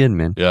champion,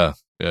 man. Yeah,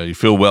 you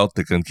feel well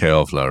taken care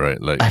of,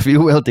 right? Like I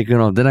feel well taken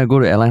care of. Then I go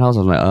to Airline House,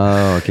 I'm like,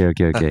 oh,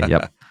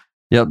 okay.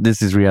 Yep,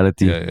 this is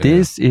reality.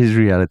 This is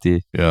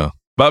reality. Yeah.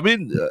 But I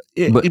mean,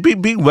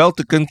 being well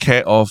taken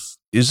care of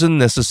isn't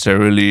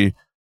necessarily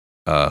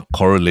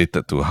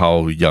correlated to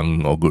how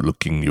young or good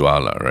looking you are,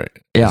 lah, right?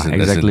 Yeah,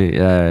 exactly.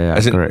 Yeah,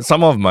 As in, correct.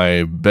 some of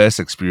my best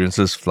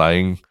experiences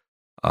flying,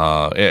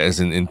 as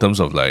in terms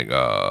of like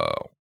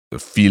the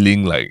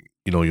feeling like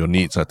your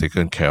needs are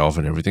taken care of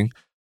and everything,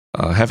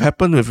 have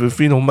happened with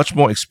much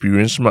more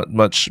experienced,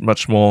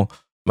 much more,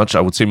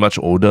 I would say much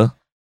older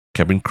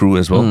cabin crew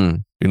as well.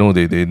 Mm.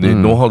 They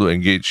know how to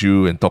engage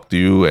you and talk to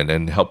you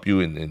and help you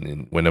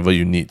in whenever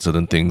you need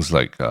certain things,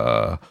 like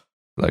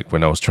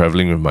when I was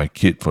traveling with my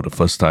kid for the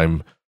first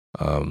time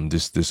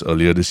this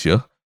earlier this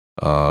year.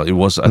 It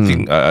was, I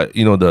think,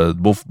 the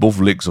both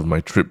legs of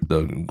my trip,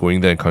 the going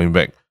there and coming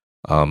back.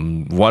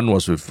 One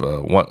was with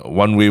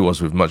one way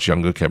was with much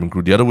younger cabin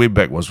crew. The other way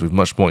back was with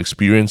much more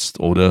experienced,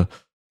 older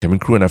cabin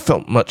crew, and I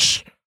felt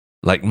much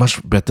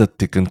better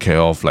taken care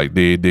of. Like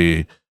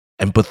they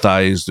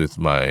empathized with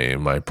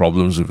my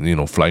problems with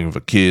flying with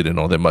a kid and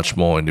all that much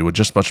more, and they were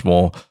just much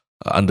more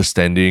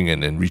understanding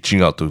and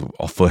reaching out to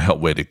offer help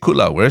where they could,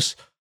 lah. Whereas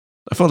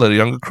I felt that the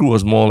younger crew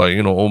was more like,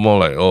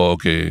 oh,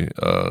 okay,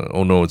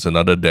 oh no, it's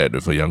another dad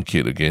with a young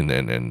kid again,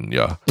 and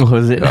yeah.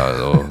 Was it?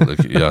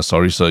 Yeah,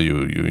 sorry, sir,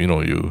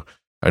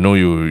 I know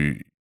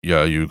you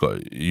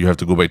have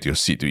to go back to your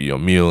seat to eat your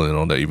meal and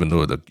all that, even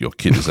though your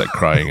kid is like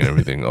crying and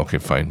everything. Okay,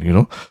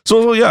 fine,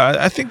 So yeah,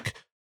 I think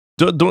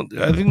I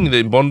think the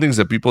important thing is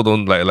that people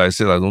don't, like I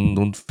said,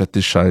 don't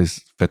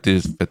fetishize.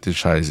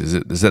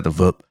 Is that the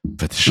verb?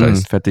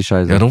 Fetishize.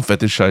 Fetishize. Yeah, don't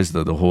fetishize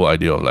the whole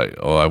idea of like,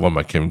 oh, I want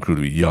my cabin crew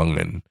to be young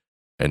and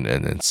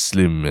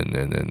slim and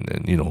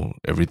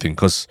everything,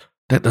 because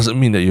that doesn't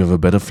mean that you have a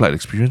better flight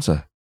experience.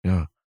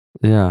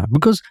 Yeah,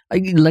 because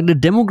like the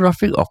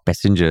demographic of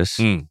passengers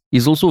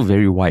is also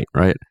very wide,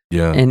 right?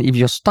 Yeah. And if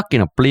you're stuck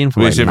in a plane for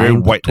Wait, like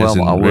 9 to 12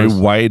 hours,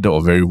 very wide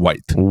or very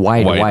white?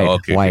 Wide.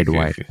 Okay.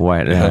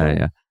 Wide.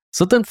 Yeah.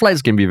 Certain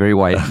flights can be very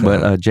wide,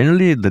 but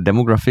generally the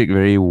demographic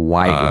very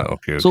wide.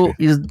 Okay. So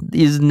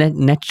is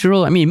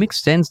natural. I mean, it makes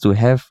sense to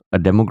have a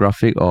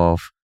demographic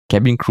of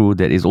cabin crew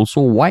that is also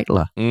wide,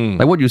 lah.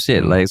 Like what you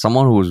said, like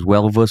someone who's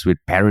well versed with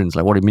parents,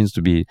 like what it means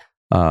to be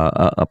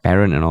a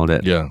parent and all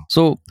that. Yeah.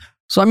 So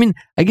I mean,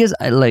 I guess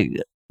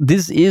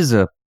this is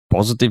a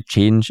positive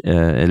change,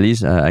 at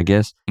least I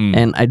guess.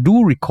 And I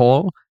do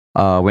recall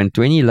when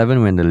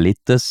 2011, when the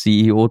latest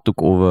CEO took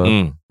over,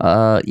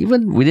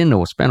 even within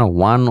the span of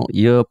 1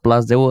 year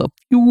plus, there were a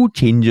few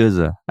changes.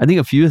 I think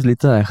a few years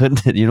later, I heard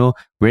that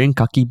wearing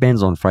khaki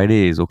pants on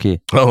Friday is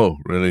okay. Oh,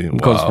 really?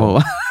 Because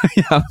wow.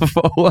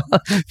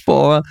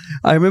 for a while,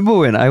 I remember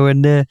when I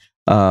went there,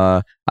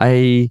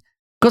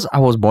 because I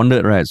was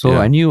bonded, right? So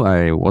I knew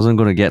I wasn't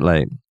going to get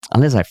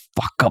unless I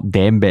fuck up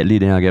damn badly,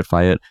 then I'll get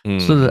fired.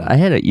 So I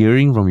had an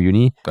earring from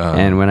uni.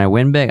 And when I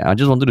went back, I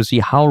just wanted to see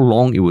how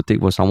long it would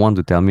take for someone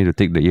to tell me to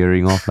take the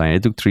earring off.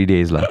 It took 3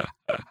 days.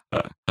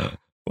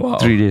 Wow.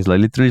 3 days.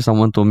 Literally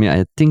someone told me,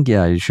 I think,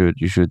 you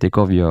should take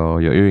off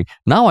your earring.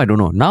 Now I don't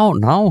know.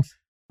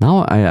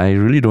 Now I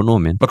really don't know,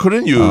 man. But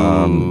couldn't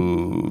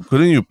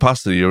you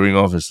pass the earring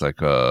off as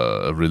like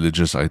a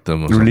religious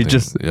item or something?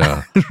 Religious.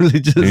 Yeah.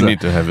 Religious. You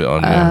need to have it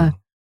on.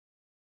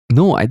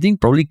 No, I think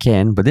probably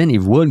can. But then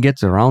if word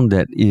gets around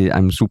that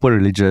I'm super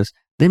religious,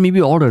 then maybe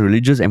all the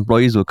religious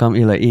employees will come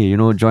in like, hey,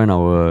 join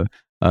our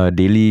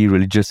daily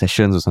religious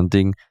sessions or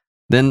something.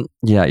 Then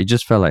yeah, it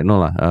just felt like no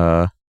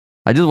lah.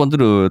 I just wanted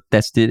to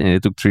test it and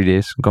it took 3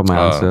 days. Got my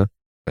answer.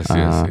 I see.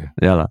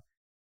 Yeah lah.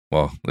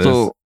 Well,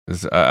 so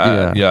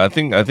I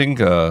think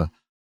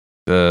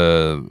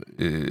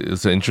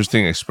it's an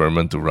interesting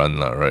experiment to run,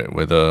 lah, right?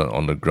 Whether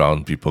on the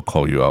ground people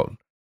call you out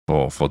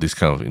for these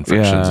kind of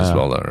infections as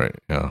well, lah, right?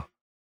 Yeah.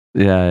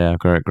 Yeah,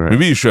 correct.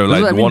 Maybe you should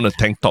have worn a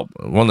tank top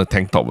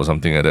or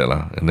something like that,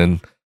 lah, and then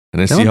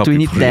see how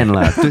 2010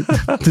 lah.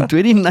 To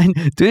 29.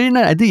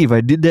 I think if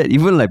I did that,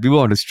 even people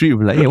on the street would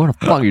be like, hey, what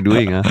the fuck are you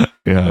doing?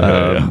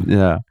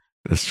 Yeah.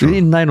 That's true.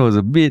 2009 was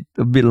a bit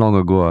long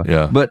ago.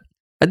 Yeah. But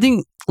I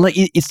think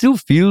it still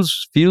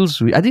feels.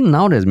 I think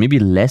now there's maybe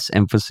less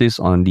emphasis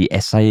on the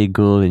SIA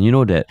girl and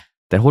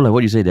that whole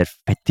what you say, that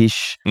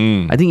fetish.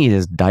 I think it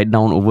has died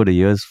down over the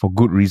years for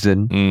good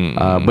reason.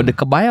 But the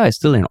kabaya is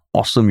still an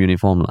awesome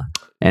uniform, lah.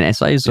 And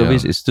SIA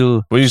service is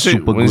still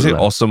super good. When you say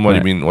awesome, what do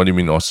you mean? What do you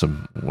mean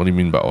awesome? What do you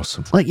mean by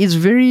awesome? It's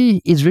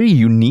very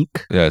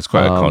unique. Yeah, it's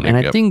quite iconic. And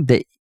I think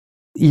that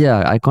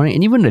iconic,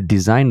 and even the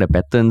design, the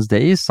patterns, there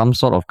is some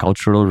sort of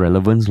cultural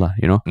relevance, lah.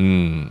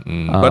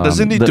 But does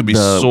it need to be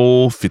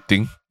so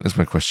fitting? That's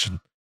my question.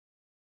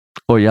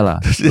 Oh yeah lah.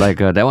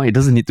 That one, it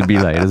doesn't need to be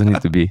It doesn't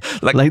need to be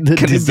the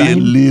can design, it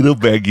be a little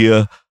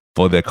baggier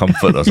for their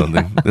comfort or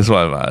something? That's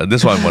what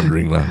I'm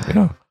wondering, lah.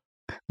 Yeah.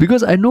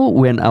 Because I know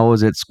when I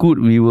was at Scoot,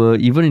 we were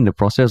even in the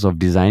process of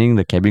designing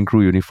the cabin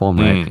crew uniform,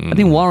 right? I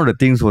think one of the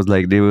things was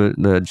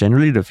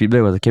generally the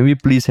feedback was, can we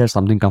please have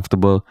something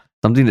comfortable,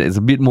 something that is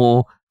a bit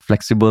more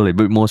flexible, a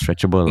bit more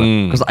stretchable?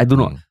 Because I don't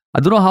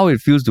know how it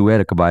feels to wear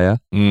the kabaya.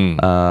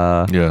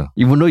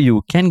 Even though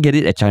you can get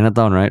it at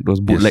Chinatown, right? Those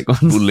bootleg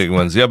ones. Bootleg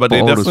ones, yeah, but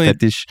they definitely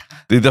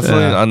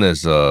aren't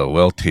as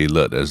well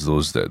tailored as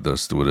those that the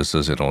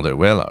stewardesses and all that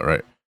wear,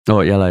 right?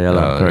 Oh, yeah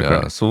lah.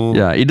 Correct. So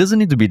it doesn't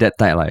need to be that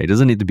tight, lah. It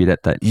doesn't need to be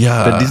that tight.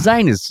 Yeah. The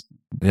design is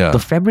Yeah. The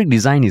fabric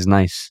design is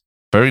nice.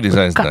 Very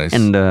design is cut nice.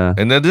 and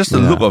then just the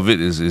look of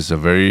it is a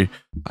very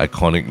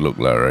iconic look,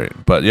 right?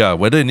 But yeah,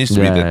 whether it needs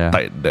to be that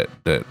tight,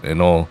 that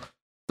and all,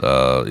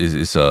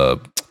 is a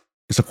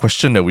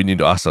question that we need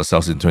to ask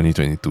ourselves in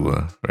 2022,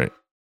 right?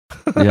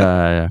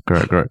 yeah,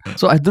 correct.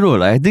 So I don't know,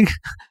 like, I think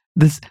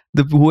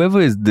whoever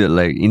is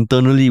like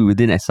internally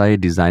within SIA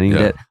designing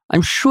that,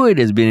 I'm sure it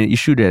has been an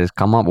issue that has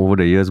come up over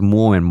the years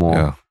more and more.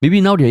 Yeah.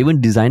 Maybe now they're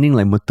even designing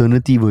like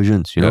maternity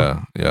versions, you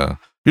know? Yeah.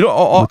 You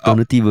know,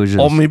 maternity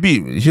versions. Or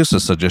maybe here's a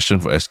suggestion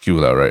for SQ,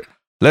 right?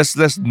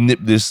 Let's nip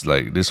this,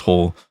 like, this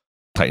whole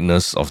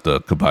tightness of the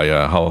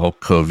kebaya, how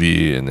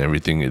curvy and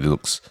everything it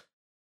looks.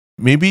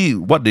 Maybe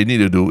what they need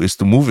to do is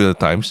to move with the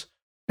times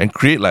and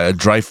create like a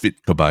dry fit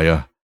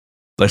kebaya.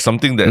 Like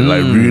something that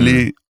like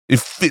really, it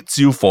fits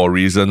you for a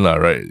reason,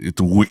 right?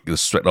 To wick the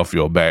sweat off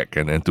your back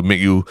and to make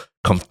you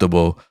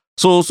comfortable.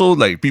 So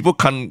like people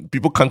can't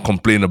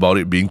complain about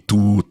it being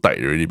too tight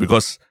already,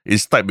 because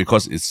it's tight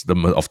because it's the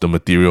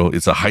material.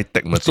 It's a high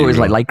tech material. So it's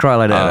like lycra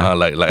like that.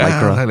 Like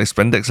lycra. Like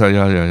spandex.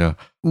 Yeah.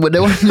 But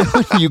that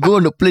one, you go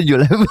on the plane,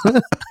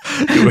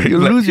 you'll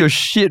lose your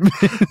shit, man.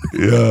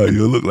 Yeah,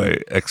 you look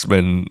like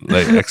X-Men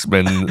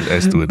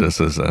as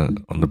stewardesses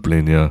on the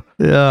plane. Yeah.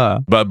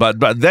 But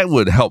that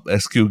would help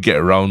SQ get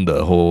around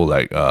the whole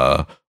like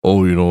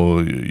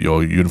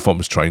your uniform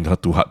is trying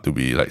too hard to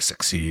be like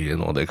sexy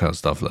and all that kind of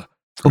stuff lah.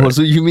 Right. Oh,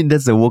 so you mean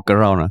that's a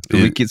workaround to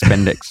make it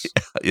spandex?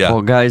 Yeah.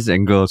 For guys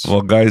and girls.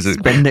 For guys,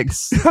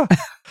 spandex.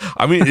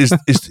 I mean,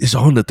 it's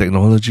on the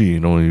technology. You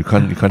know, you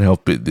can't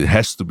help it. It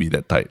has to be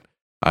that tight.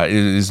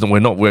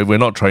 We're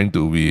not trying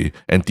to be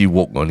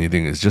anti-woke or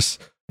anything. It's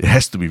just it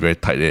has to be very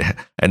tight.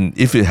 And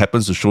if it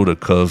happens to show the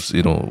curves,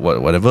 you know,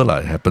 whatever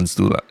it happens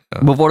to .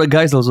 But for the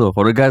guys also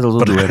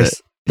to wear that.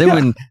 Then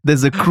when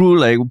there's a crew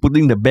like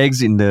putting the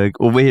bags in the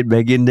overhead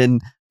bag in,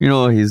 then you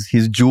know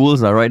his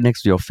jewels are right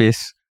next to your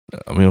face.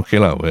 I mean, okay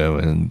lah.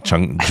 When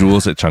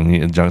jewels at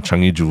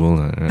Changi Jewel,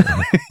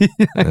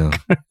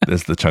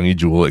 that's the Changi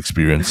Jewel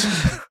experience.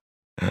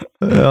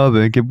 Yeah,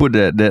 man, you can put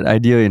that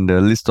idea in the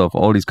list of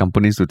all these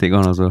companies to take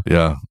on also.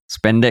 Yeah,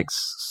 spandex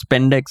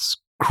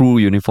crew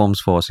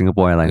uniforms for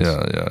Singapore Airlines.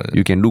 Yeah.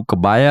 You can do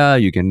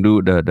kebaya, you can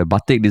do the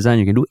batik design,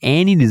 you can do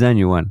any design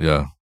you want.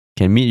 Yeah,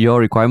 can meet your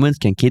requirements,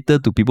 can cater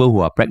to people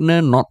who are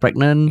pregnant, not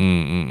pregnant.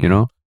 You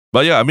know.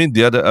 But yeah, I mean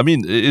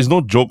it's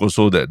no joke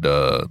also that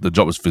the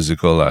job is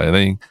physical. I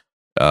think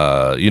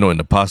in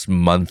the past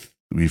month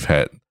we've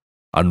had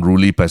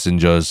unruly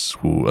passengers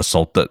who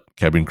assaulted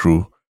cabin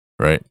crew,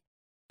 right?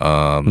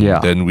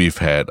 Then we've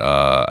had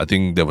I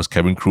think there was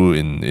cabin crew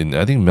in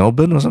I think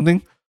Melbourne or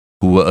something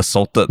who were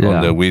assaulted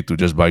on their way to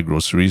just buy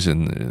groceries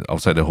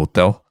outside the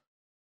hotel.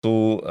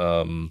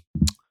 So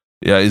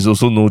it's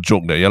also no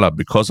joke that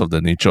because of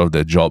the nature of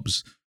their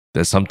jobs,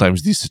 that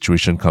sometimes these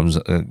situations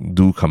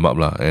come up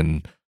lah,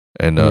 and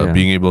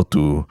being able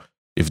to,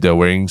 if they're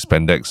wearing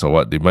spandex or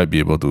what, they might be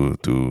able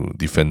to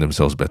defend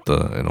themselves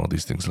better and all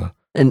these things lah.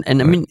 And I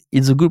mean,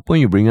 it's a good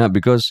point you bring up,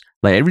 because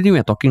like everything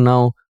we're talking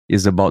now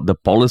is about the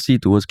policy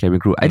towards cabin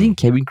crew. I think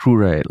cabin crew,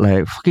 right,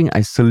 like fucking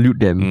I salute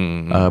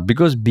them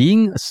because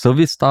being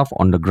service staff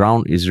on the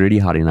ground is really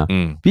hard enough.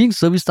 Being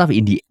service staff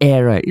in the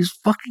air, right, is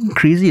fucking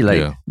crazy.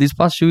 Like these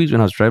past few weeks when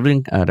I was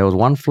traveling, there was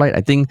one flight,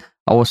 I think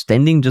I was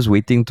standing just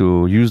waiting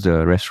to use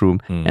the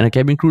restroom, and a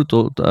cabin crew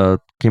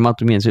came up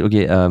to me and said,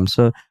 okay,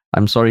 sir,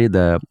 I'm sorry,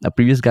 the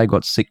previous guy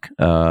got sick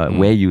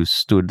where you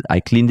stood. I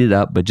cleaned it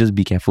up, but just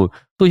be careful.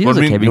 So here's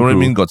a cabin crew. You know what I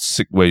mean, got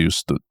sick where you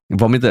stood?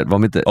 Vomited.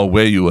 Or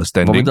where you were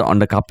standing? Vomited on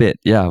the carpet.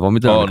 Yeah,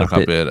 vomited on the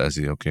carpet. I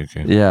see. Okay.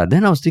 Yeah,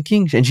 then I was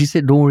thinking, and she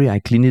said, don't worry, I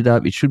cleaned it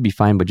up. It should be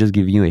fine, but just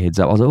giving you a heads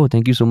up. I was like, oh,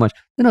 thank you so much.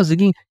 Then I was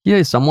thinking, here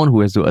is someone who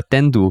has to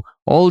attend to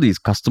all these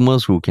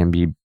customers who can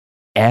be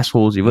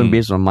assholes, even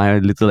based on my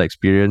little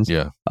experience.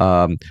 Yeah.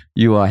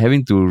 You are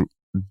having to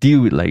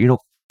deal with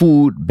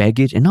food,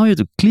 baggage, and now you have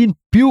to clean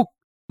puke.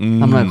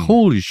 I'm like,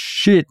 holy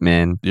shit,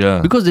 man.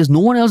 Yeah. Because there's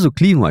no one else to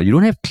clean. You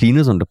don't have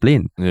cleaners on the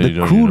plane. Yeah,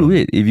 the crew do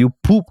it. If you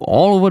poop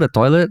all over the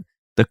toilet,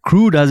 the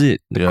crew does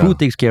it. The crew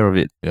takes care of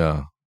it.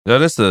 Yeah. Yeah,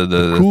 that's the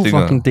crew thing.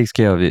 Fucking takes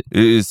care of it.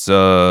 It's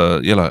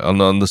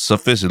on the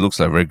surface it looks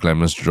like a very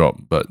glamorous job,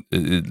 but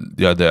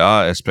there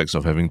are aspects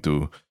of having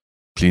to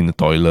clean the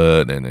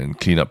toilet and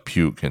clean up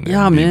puke and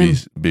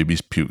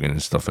babies puke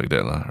and stuff like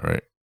that,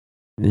 right?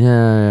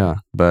 Yeah.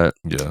 But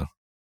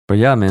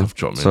yeah, man. Tough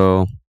job, man.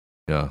 So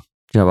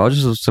yeah, but I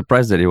was just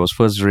surprised that it was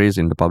first raised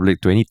in the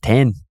public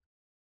 2010.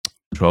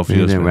 12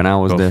 years, man. When I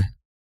was there.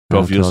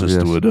 12 years as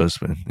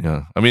stewardess, man.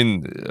 Yeah. I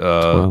mean,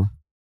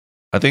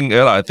 I think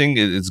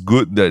it's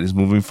good that it's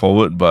moving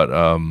forward, but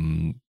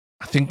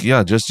I think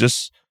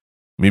just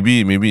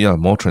maybe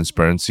more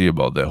transparency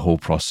about that whole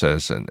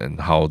process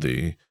and how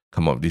they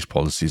come up with these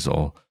policies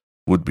all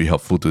would be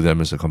helpful to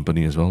them as a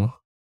company as well,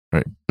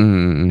 right?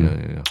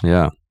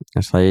 Yeah.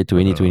 SIA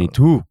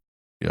 2022.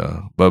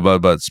 Yeah,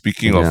 but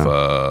speaking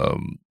of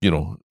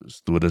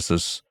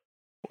stewardesses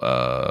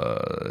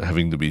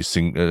having to be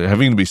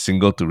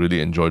single to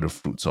really enjoy the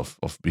fruits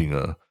of being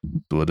a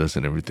stewardess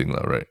and everything,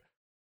 right?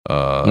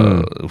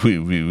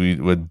 We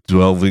were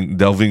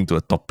delving into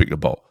a topic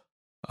about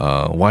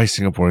why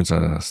Singaporeans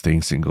are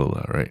staying single,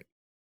 right?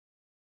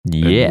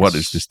 Yes. And what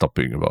is this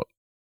topic about?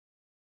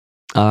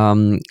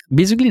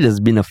 Basically, there's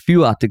been a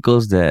few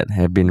articles that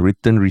have been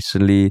written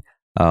recently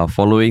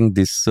following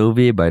this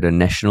survey by the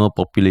National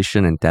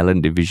Population and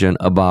Talent Division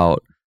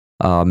about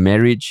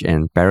marriage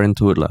and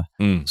parenthood.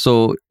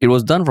 So it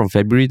was done from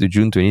February to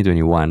June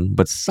 2021,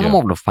 but some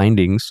of the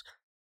findings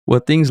were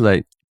things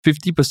like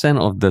 50%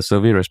 of the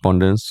survey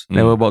respondents,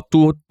 there were about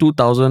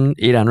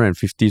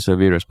 2,850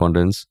 survey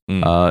respondents,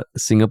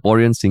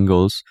 Singaporean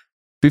singles.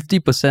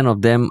 50%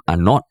 of them are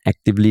not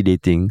actively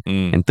dating,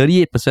 and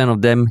 38%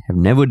 of them have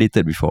never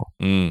dated before.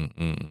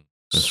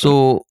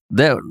 So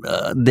there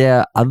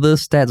are other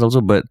stats also,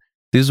 but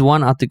this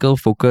one article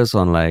focused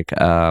on like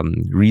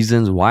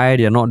reasons why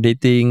they are not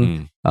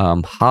dating,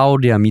 how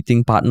they are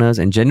meeting partners,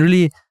 and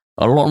generally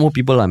a lot more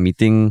people are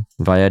meeting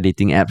via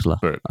dating apps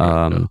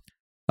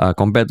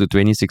compared to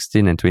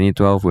 2016 and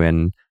 2012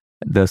 when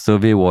the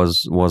survey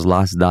was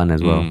last done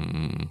as well.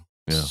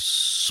 Yeah.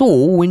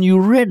 So when you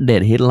read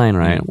that headline,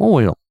 right, what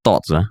were your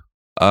thoughts?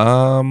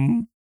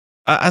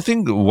 I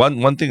think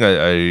one thing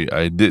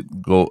I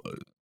did go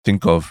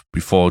think of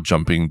before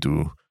jumping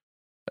to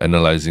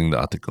analyzing the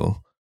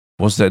article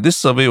was that this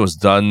survey was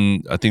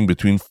done, I think,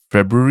 between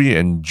February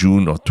and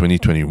June of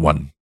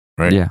 2021,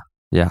 right?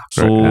 Yeah.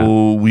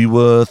 So we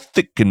were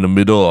thick in the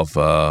middle of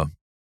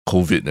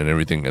COVID and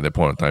everything at that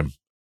point in time.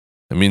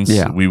 That means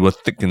we were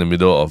thick in the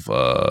middle of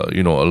a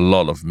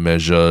lot of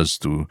measures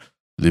to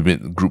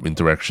limit group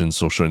interactions,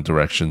 social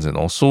interactions, and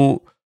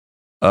also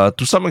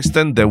to some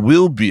extent there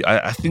will be,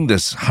 I think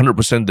there's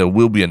 100% there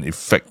will be an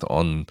effect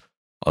on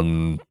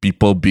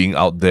people being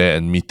out there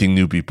and meeting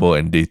new people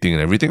and dating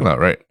and everything,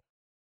 right?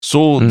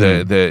 So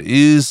there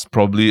is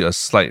probably a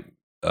slight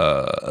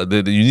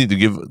you need to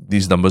give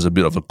these numbers a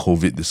bit of a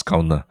COVID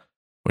discount.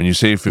 When you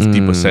say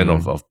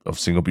 50% of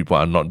single people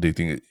are not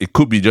dating, it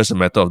could be just a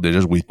matter of they're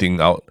just waiting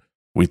it out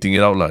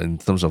in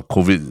terms of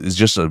COVID. It's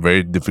just a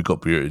very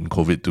difficult period in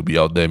COVID to be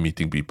out there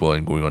meeting people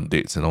and going on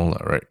dates and all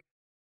that, right?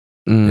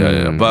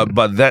 Yeah.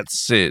 But that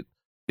said,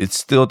 it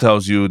still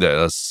tells you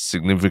that a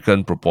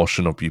significant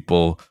proportion of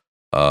people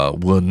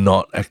were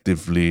not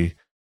actively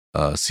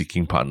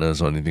seeking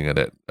partners or anything like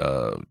that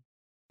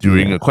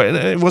during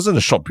it wasn't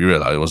a short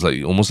period. It was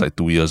like almost like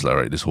 2 years,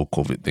 right? This whole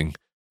COVID thing.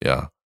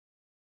 Yeah.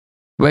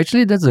 Well,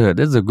 actually, that's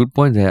a good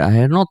point that I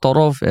had not thought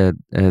of at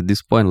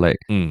this point. Like,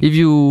 if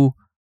you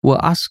were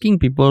asking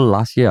people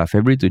last year,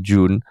 February to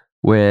June,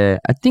 where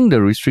I think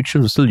the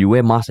restrictions were still you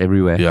wear masks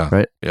everywhere,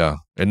 right? Yeah,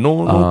 and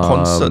no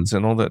concerts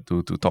and all that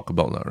to talk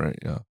about that, right?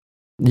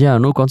 Yeah,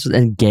 no concerts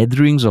and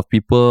gatherings of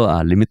people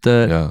are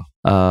limited. Yeah.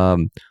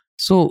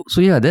 So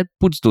that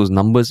puts those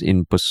numbers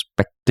in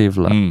perspective,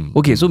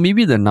 Okay, so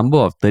maybe the number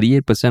of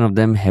 38% of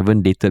them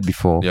haven't dated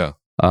before. Yeah.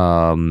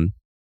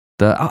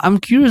 I'm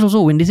curious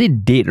also when they say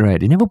date, right?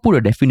 They never put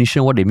a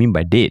definition what they mean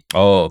by date.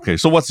 Oh, okay.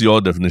 So what's your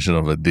definition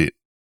of a date?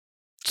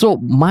 So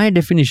my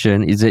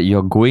definition is that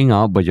you're going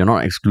out, but you're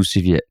not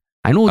exclusive yet.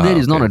 I know that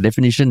is not a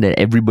definition that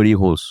everybody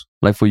holds.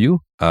 Like for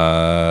you?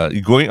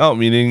 Going out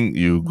meaning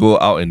you go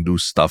out and do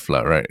stuff,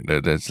 right?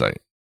 That's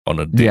like on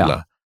a date,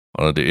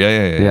 On a date.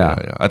 Yeah.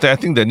 I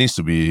think there needs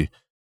to be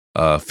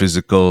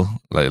physical,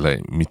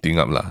 like meeting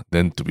up,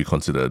 then to be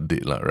considered a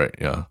date, right?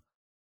 Yeah.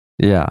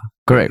 Yeah,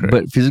 correct.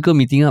 But physical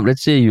meeting up,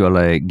 let's say you're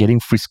like getting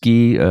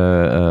frisky,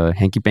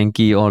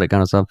 hanky-panky, all that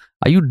kind of stuff.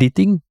 Are you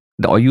dating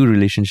or are you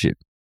relationship?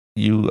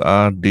 You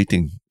are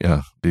dating.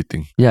 Yeah,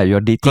 dating. Yeah, you're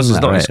dating. Because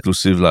it's not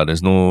exclusive.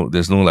 There's no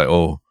like,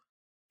 oh,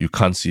 you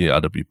can't see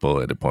other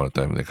people at the point of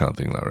time, that kind of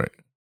thing, right?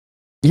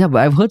 Yeah, but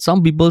I've heard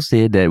some people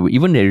say that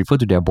even they refer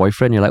to their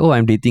boyfriend, you're like, oh,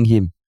 I'm dating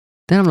him.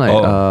 Then I'm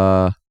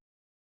like,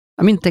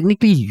 I mean,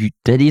 technically,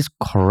 that is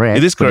correct.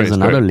 It is correct. There's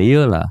another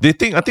layer.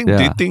 Dating, I think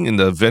dating in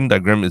the Venn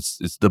diagram,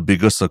 it's the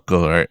bigger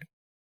circle, right?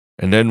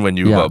 And then when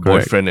you got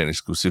boyfriend and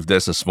exclusive,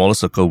 there's a smaller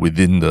circle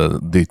within the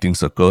dating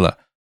circle.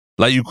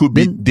 Like you could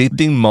be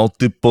dating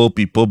multiple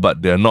people,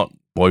 but they're not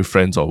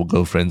boyfriends or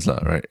girlfriends,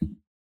 right?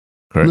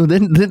 Correct. No,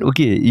 then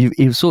okay.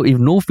 If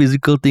no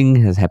physical thing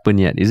has happened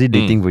yet, is it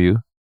dating for you?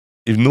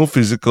 If no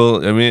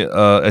physical, I mean,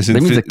 as in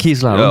that means a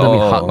kiss, don't tell me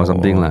hug or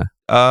something,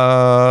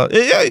 Yeah,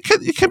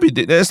 it can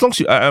be as long as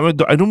you.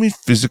 I don't mean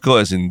physical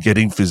as in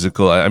getting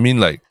physical. I mean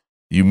like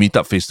you meet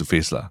up face to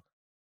face,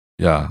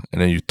 Yeah,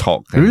 and then you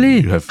talk. And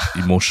really? You have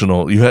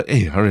emotional.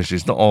 Hey Harish,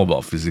 it's not all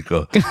about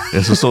physical.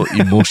 There's also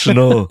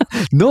emotional.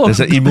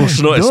 There's an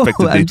emotional aspect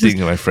to dating,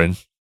 my friend.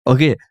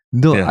 Okay,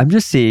 I'm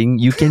just saying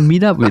you can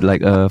meet up with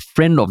like a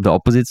friend of the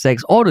opposite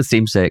sex or the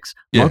same sex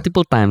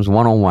multiple times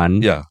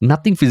one-on-one. Yeah.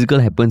 Nothing physical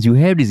happens. You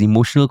have this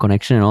emotional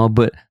connection and all,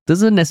 but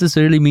doesn't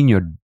necessarily mean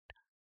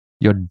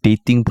you're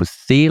dating per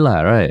se,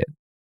 right?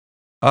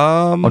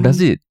 Or does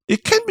it?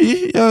 It can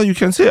be. Yeah, you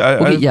can say.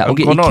 It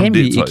can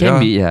be. It can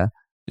be. Yeah.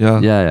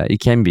 Yeah,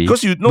 it can be.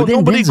 Because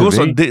nobody goes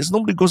on dates.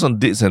 Nobody goes on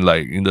dates and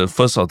like in the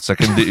first or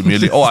second date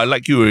immediately, oh, I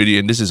like you already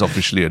and this is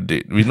officially a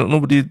date.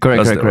 Nobody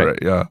does that, right?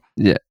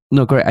 Yeah.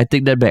 No, correct. I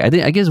take that back.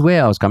 I guess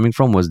where I was coming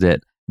from was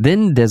that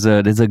then there's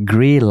a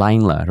gray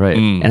line lah, right?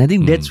 Mm, And I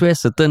think that's where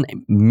certain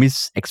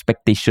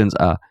mis-expectations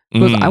are.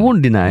 Because I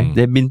won't deny,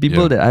 there have been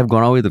people that I've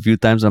gone out with a few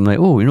times. I'm like,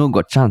 oh,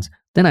 got chance.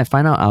 Then I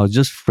find out I was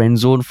just friend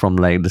zoned from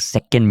like the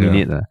second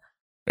minute.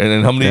 And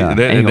then how many? Yeah.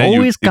 Then, And and it then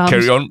always comes-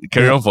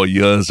 carry on for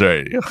years,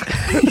 right?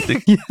 I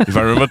think, if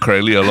I remember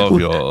correctly, a lot of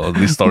your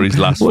these stories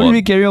last What do for. you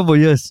mean carry on for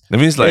years? That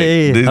means like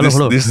Hey,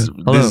 hello.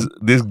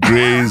 this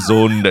gray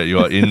zone that you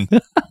are in,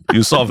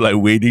 you sort of like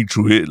wading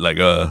through it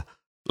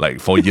like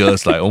for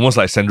years, like almost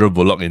like Sandra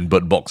Bullock in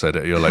Bird Box, like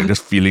that. You're like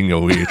just feeling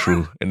your way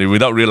through, and then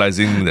without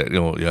realizing that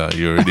you're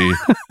already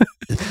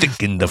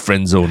thick in the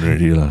friend zone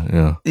already, lah.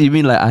 Yeah. You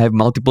mean like I have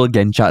multiple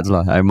Gantt charts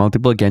lah? I have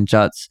multiple Gantt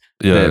charts.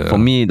 Yeah, For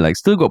me, like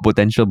still got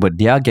potential, but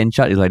their Gantt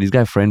chart is like this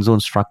guy friend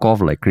zone struck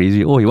off like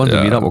crazy. Oh, he wants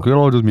to meet up. Okay,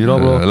 just meet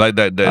up, bro. Like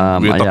that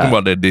we're talking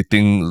about that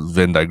dating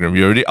Venn diagram.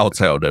 You're already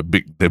outside of that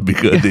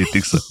bigger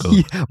dating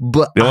circle.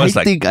 But That I one's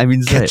like think I'm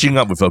inside. catching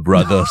up with a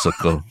brother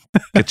circle,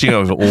 catching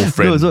up with an old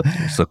friend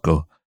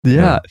circle.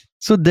 Yeah.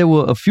 So there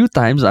were a few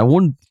times, I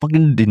won't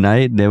fucking deny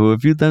it, there were a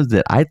few times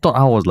that I thought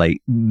I was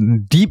like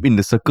deep in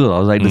the circle. I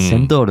was like the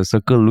center of the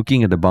circle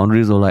looking at the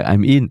boundaries, or like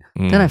I'm in.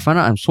 Then I found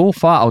out I'm so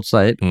far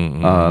outside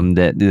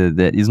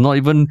that is not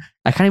even,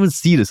 I can't even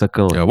see the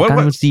circle. Yeah, I can't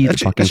even see the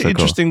actually, fucking circle.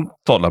 interesting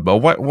thought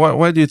about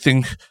why do you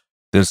think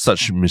there's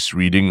such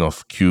misreading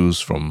of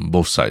cues from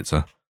both sides?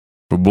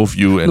 For both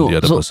you and the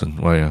other person.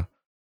 Why?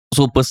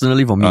 So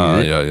personally for me,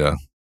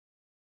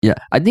 Yeah.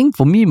 I think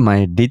for me,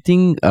 my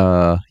dating,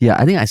 I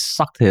think I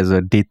sucked as a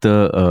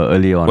dater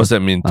early on. What's that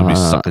mean to be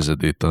suck as a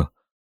dater?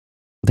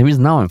 That means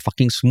now I'm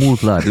fucking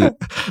smooth lah, dude.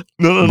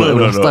 No.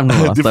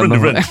 Different.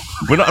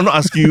 I'm not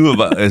asking you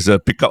about as a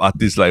pickup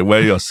artist, like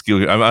where your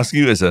skill. I'm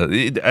asking you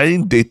I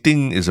think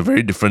dating is a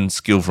very different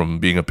skill from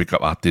being a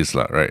pickup artist,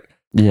 lah, right?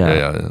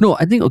 Yeah. No,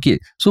 I think, okay,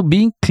 so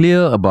being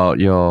clear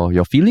about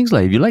your feelings,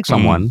 like if you like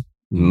someone,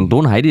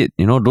 don't hide it,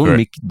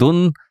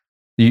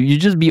 you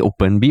just be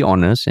open, be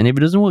honest, and if it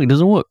doesn't work, it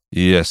doesn't work.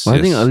 Yes. So I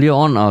think earlier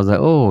on, I was like,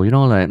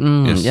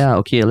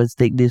 okay, let's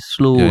take this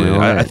slow.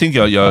 I think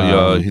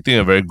you're hitting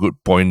a very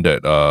good point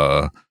that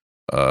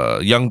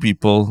young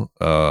people,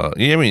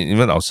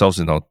 even ourselves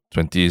in our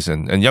 20s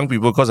and young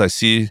people, because I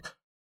see,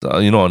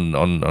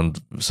 on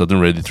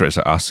certain Reddit threads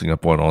like Ask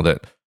Singapore and all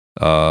that,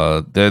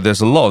 there's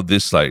a lot of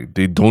this, like,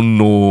 they don't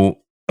know,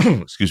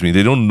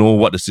 they don't know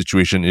what the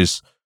situation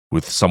is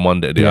with someone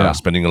that they are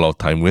spending a lot of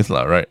time with,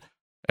 right?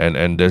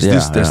 And there's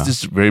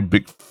this very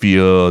big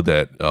fear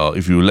that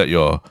if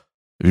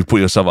you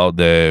put yourself out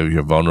there, if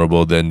you're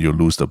vulnerable, then you'll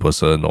lose the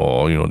person,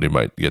 or they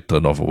might get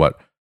turned off or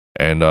what.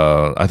 And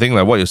I think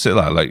like what you said,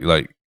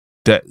 like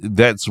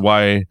that's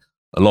why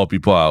a lot of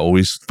people are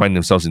always find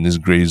themselves in this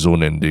gray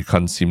zone, and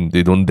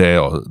they don't dare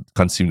or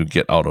can't seem to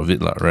get out of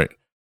it, right?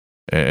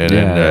 And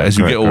as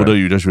you get older,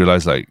 you just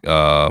realize like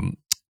time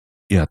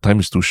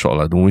is too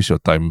short, don't waste your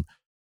time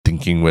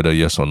thinking whether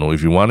yes or no.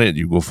 If you want it,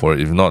 you go for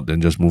it. If not,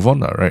 then just move on,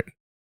 right?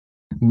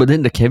 But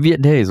then the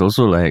caveat there is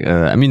also like,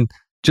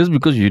 just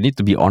because you need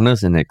to be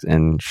honest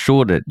and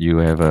show that you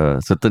have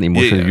a certain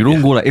emotion, you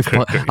don't go like,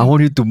 I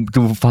want you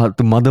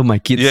to mother my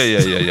kids.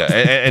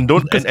 And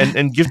don't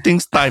and give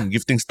things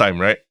time,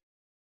 right?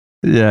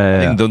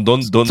 Yeah. I think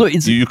don't. So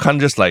you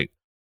can't just like,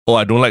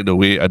 I don't like the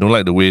way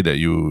that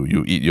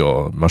you eat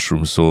your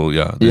mushrooms. So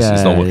this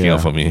is not working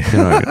out for me.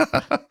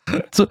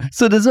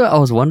 So that's why I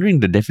was wondering,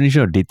 the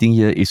definition of dating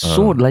here is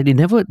so like they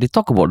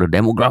talk about the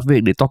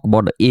demographic, they talk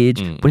about the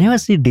age, but they never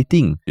say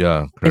dating.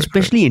 Yeah,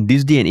 especially in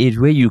this day and age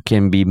where you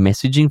can be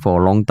messaging for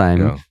a long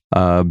time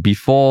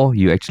before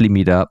you actually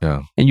meet up,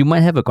 and you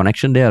might have a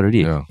connection there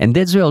already. And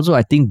that's where also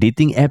I think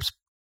dating apps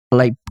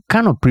like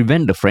kind of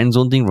prevent the friend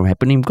zone thing from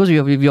happening, because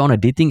if you're on a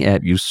dating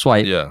app, you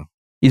swipe.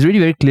 It's really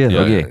very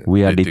clear.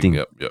 We are dating.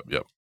 Yep.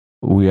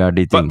 We are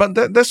dating. But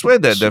that's where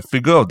that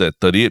figure of that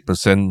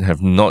 38%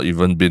 have not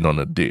even been on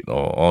a date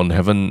or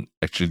haven't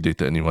actually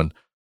dated anyone.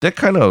 That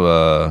kind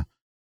of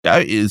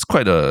it's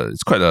quite a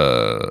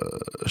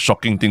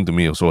shocking thing to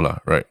me also,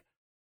 right?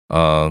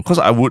 Because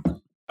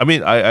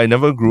I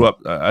never grew up.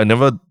 I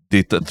never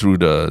dated through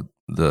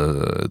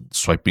the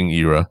swiping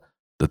era,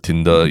 the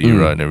Tinder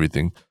era, and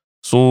everything.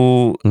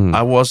 So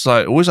I was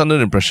like always under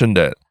the impression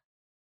that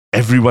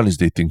everyone is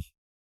dating.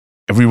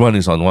 Everyone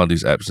is on one of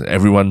these apps, and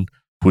everyone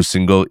who's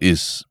single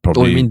is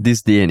probably... Oh, you mean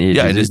this day and age?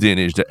 Yeah, in this day and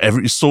age. That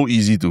it's so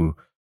easy to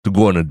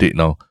go on a date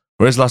now.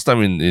 Whereas last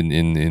time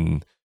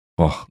it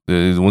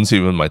won't say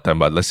even my time,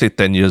 but let's say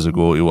 10 years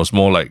ago, it was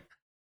more like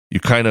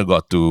you kind of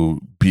got to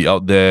be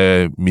out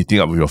there meeting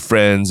up with your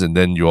friends, and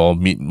then you all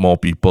meet more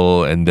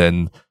people, and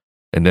then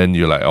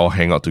you like all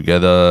hang out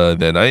together.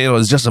 Then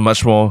it's just a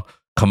much more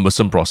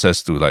cumbersome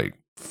process to like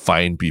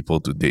find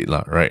people to date,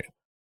 right?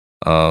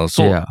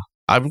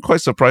 I'm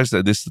quite surprised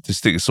that this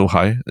statistic is so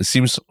high. It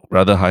seems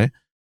rather high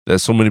that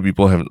so many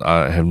people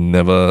have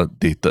never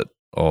dated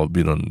or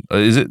been on.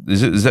 Is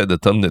that the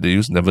term that they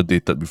use? Never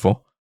dated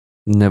before?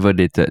 Never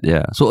dated,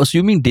 yeah. So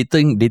assuming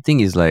dating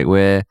is like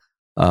where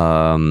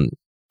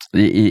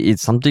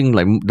it's something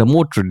like the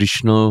more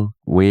traditional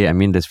way. I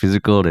mean, there's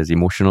physical, there's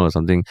emotional or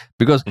something.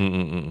 Because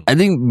I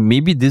think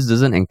maybe this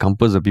doesn't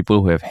encompass the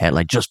people who have had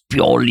like just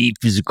purely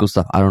physical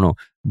stuff. I don't know.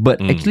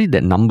 But actually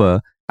that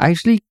number, I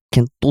actually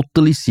can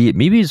totally see it.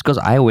 Maybe it's because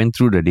I went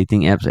through the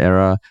dating apps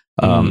era,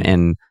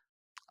 and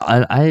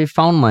I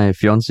found my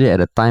fiance at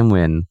a time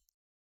when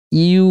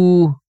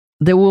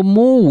there were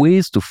more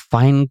ways to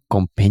find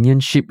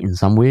companionship in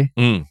some way.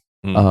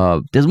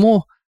 There's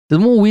more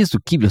ways to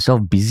keep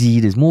yourself busy.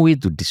 There's more ways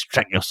to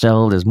distract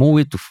yourself. There's more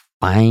ways to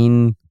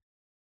find,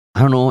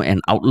 I don't know,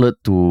 an outlet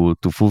to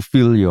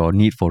fulfill your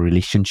need for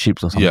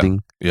relationships or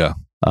something. Yeah.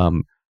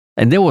 And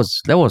that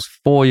was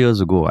 4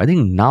 years ago. I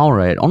think now,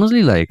 right?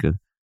 Honestly, like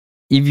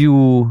if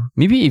you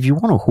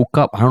want to hook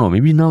up, I don't know.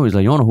 Maybe now it's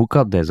like you want to hook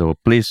up. There's a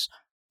place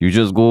you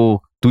just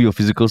go do your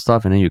physical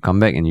stuff and then you come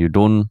back and you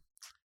don't.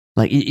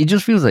 Like it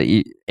just feels like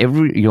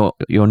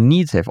your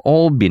needs have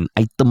all been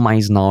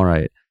itemized now,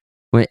 right?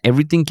 Where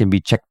everything can be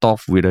checked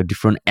off with a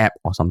different app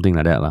or something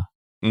like that, lah.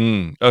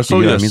 So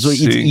you're So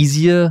it's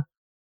easier.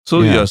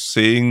 So you're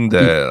saying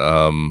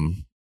that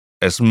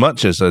as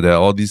much as there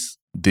are all these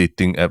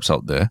dating apps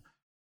out there,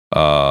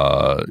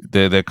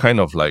 they're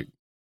kind of like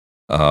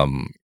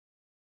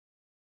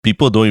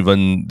people don't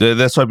even.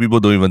 That's why people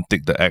don't even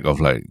take the act of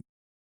like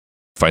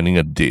finding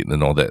a date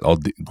and all that, or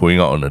going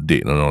out on a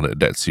date and all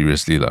that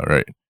seriously, lah,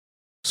 right?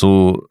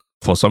 So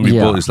for some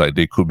people, it's like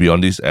they could be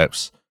on these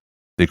apps,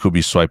 they could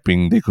be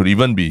swiping, they could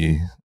even be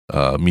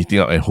meeting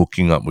up and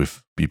hooking up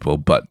with people,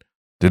 but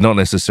they're not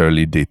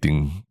necessarily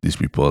dating these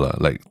people.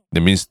 Like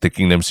that means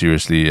taking them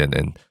seriously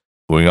and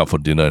going out for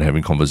dinner and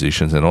having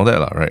conversations and all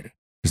that, right?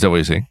 Is that what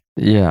you're saying?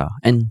 Yeah.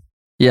 And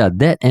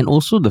that, and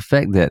also the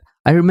fact that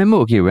I remember,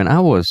 okay, when I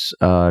was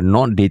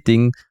not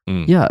dating,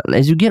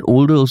 as you get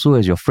older also,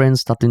 as your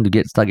friends start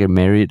get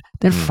married,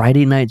 then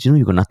Friday nights,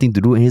 you got nothing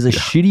to do and it's a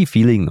shitty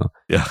feeling. No?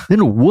 Yeah. Then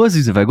the worst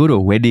is if I go to a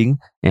wedding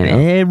and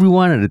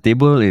everyone at the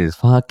table is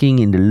fucking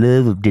in the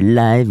love of their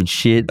life and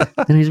shit, then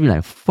I just be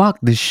like, fuck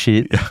this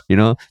shit,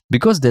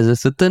 because there's a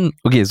certain,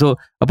 okay, so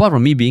apart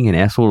from me being an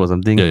asshole or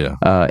something,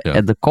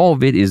 at the core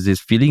of it is this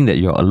feeling that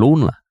you're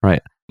alone,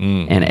 right?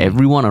 And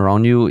everyone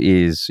around you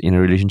is in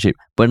a relationship.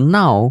 But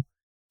now,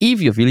 if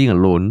you're feeling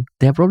alone,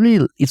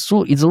 it's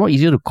a lot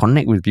easier to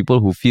connect with people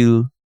who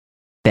feel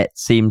that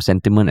same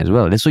sentiment as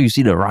well. That's why you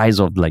see the rise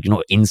of like,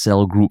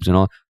 incel groups,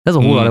 That's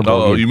a whole other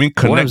ballgame. You mean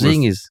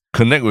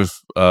connect with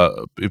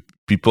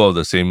people of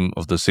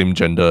the same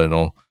gender and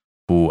all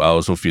who are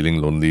also feeling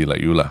lonely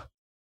like you, lah.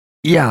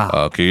 Yeah.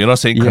 Okay, you're not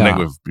saying connect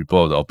with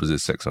people of the opposite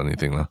sex or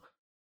anything, lah.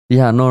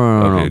 Yeah,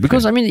 no.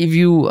 Because I mean, if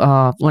you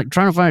are like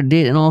trying to find a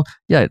date and all,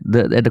 at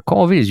the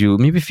core of it is you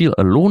maybe feel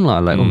alone, lah.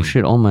 Like, oh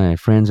shit, all my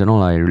friends and all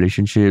like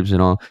relationships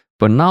and all.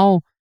 But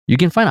now you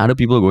can find other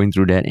people going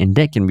through that, and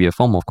that can be a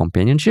form of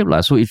companionship,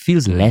 lah. So it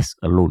feels less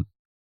alone.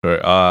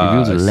 Right.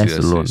 It feels less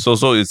alone. So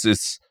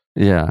it's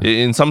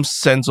in some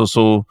sense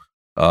also,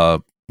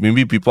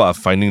 maybe people are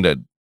finding that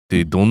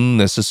they don't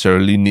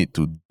necessarily need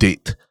to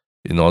date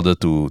in order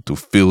to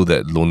fill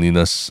that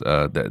loneliness,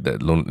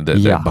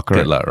 that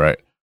bucket, lah, right?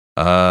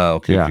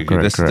 Okay.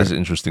 Correct. That's an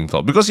interesting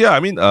thought. Because I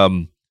mean,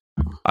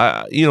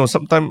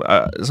 sometimes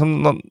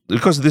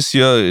because this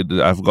year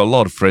I've got a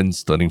lot of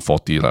friends turning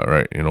 40, lah,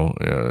 right?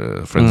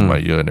 Friends my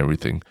year and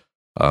everything.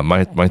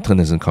 My turn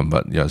hasn't come,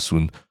 but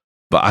soon.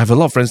 But I have a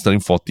lot of friends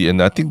turning 40,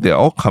 and I think they're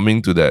all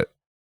coming to that.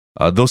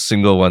 Those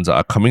single ones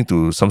are coming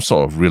to some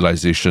sort of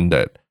realization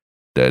that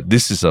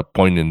this is a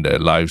point in their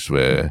lives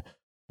where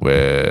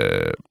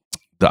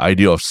the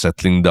idea of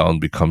settling down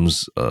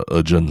becomes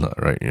urgent,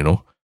 right?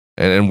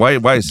 And why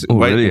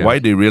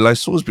they realize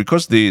so is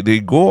because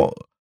they go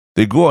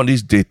on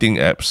these dating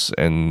apps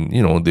and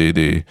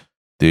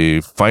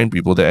they find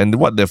people there, and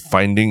what they're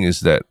finding is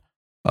that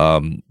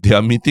they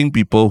are meeting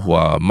people who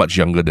are much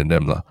younger than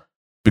them, lah.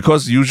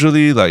 Because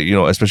usually, like,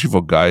 especially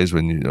for guys,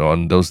 when you're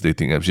on those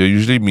dating apps, you're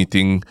usually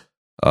meeting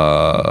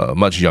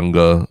much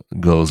younger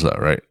girls, lah,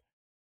 right?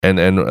 And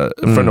a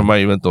friend of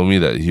mine even told me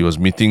that he was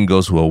meeting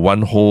girls who are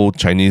one whole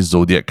Chinese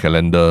zodiac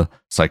calendar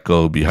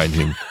cycle behind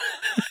him.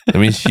 I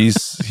mean,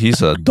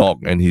 he's a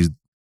dog, and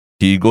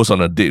he goes on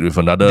a date with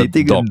another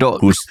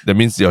dog who's, that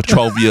means they're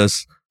 12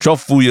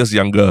 full years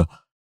younger,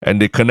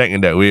 and they connect in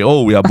that way.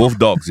 Oh, we are both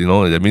dogs,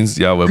 that means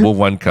we're both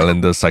one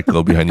calendar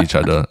cycle behind each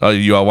other.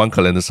 You are one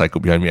calendar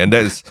cycle behind me, and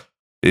it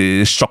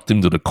shocked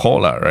him to the core,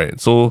 lah, right?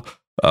 So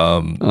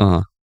and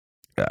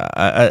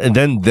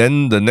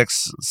then the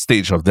next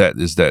stage of that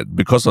is that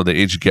because of the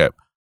age gap,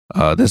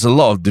 there's a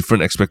lot of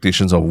different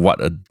expectations of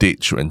what a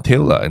date should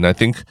entail, lah. And I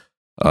think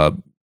a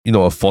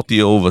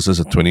 40-year-old versus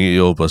a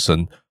 28-year-old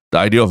person, the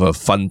idea of a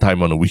fun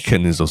time on a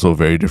weekend is also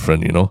very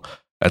different,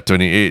 At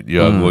 28,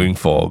 you are going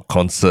for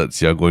concerts,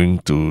 you are going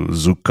to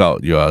Zouk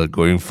Out, you are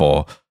going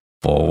for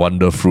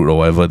Wonder Fruit or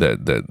whatever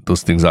that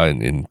those things are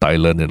in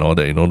Thailand and all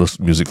that, those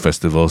music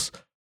festivals.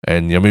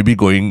 And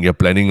you're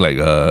planning like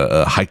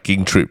a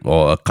hiking trip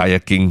or a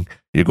kayaking,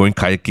 you're going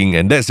kayaking,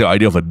 and that's your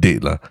idea of a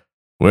date, lah.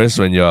 Whereas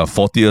when you're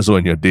 40 years old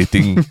and you're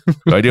dating,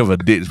 the idea of a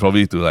date is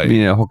probably to like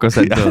Be in a hawker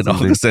center or in a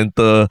something. hawker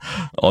center,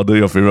 order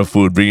your favorite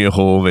food, bring it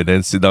home, and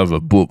then sit down with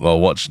a book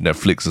or watch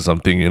Netflix or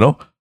something, you know?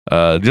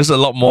 Just a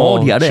lot more.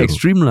 Or the other chill.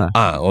 extreme lah.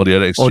 Or the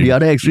other extreme. Or the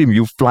other extreme,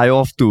 you fly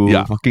off to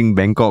Yeah. fucking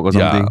Bangkok or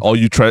something. Or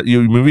you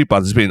maybe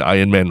participate in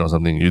Iron Man or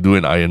something. You do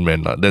an Iron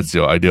Man. That's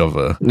your idea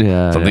of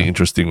something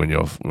interesting when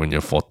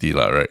you're 40,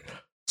 right?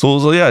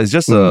 So yeah, it's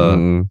just for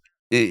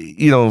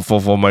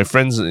my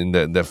friends in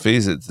that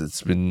phase,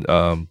 it's been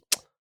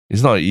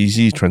it's not an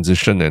easy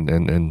transition,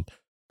 and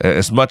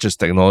as much as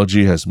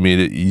technology has made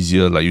it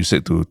easier, like you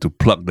said, to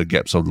plug the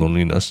gaps of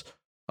loneliness,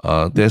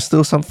 there's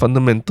still some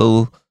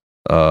fundamental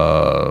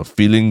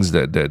feelings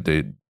that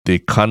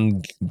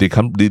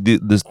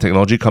this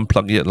technology can't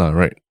plug yet,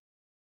 right?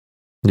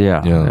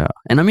 Yeah.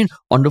 And I mean,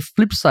 on the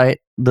flip side,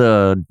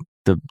 the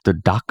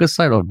darker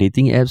side of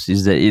dating apps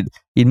is that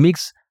it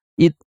makes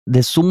it,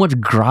 there's so much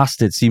grass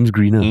that seems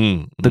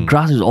greener. The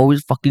grass is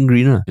always fucking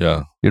greener.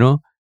 Yeah. You know?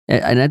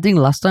 And I think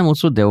last time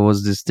also there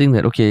was this thing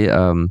that, okay,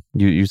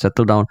 you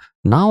settle down.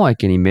 Now I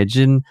can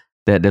imagine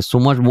that there's so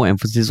much more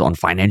emphasis on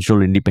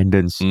financial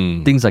independence.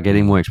 Things are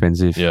getting more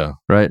expensive. Yeah.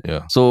 Right?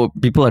 Yeah. So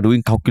people are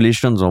doing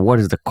calculations on what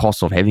is the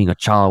cost of having a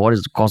child, what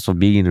is the cost of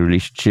being in a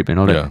relationship and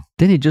all that. Yeah.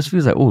 Then it just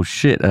feels like, oh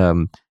shit.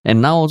 And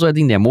now also I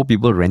think there are more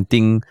people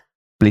renting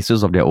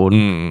places of their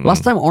own.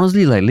 Last time,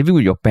 honestly, like living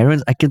with your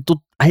parents, I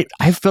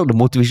felt the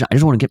motivation. I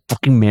just want to get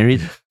fucking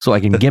married so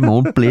I can get my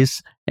own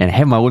place and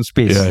have my own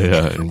space.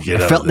 Yeah. I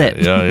felt that.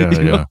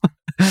 Yeah.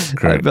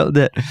 I felt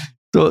that.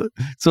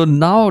 So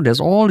now there's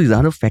all these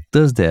other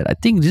factors that I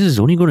think this is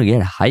only going to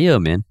get higher,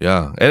 man.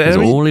 Yeah. It's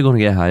only going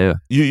to get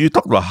higher. You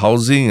talk about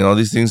housing and all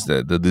these things,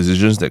 that the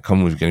decisions that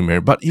come with getting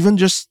married, but even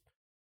just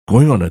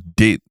going on a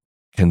date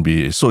can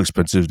be so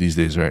expensive these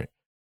days, right?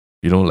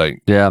 You know,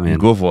 like, yeah, man. You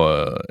go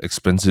for an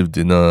expensive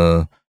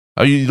dinner.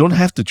 You don't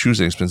have to choose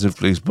an expensive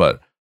place,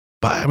 but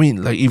I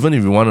mean, like, even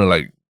if you want to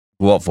like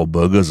go out for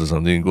burgers or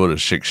something, go to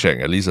Shake Shack,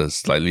 at least a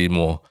slightly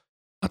more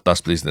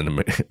atas place than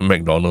the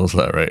McDonald's,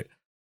 right?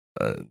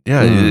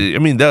 I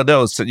mean, that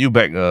will set you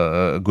back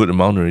a good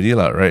amount already,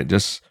 right?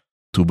 Just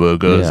 2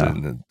 burgers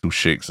and 2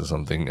 shakes or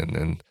something,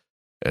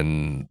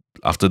 and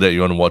after that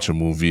you want to watch a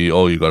movie,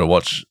 or you got to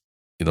watch,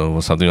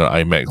 something on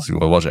IMAX. You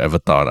want to watch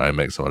Avatar on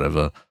IMAX or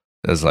whatever.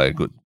 That's like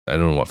good. I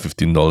don't know what,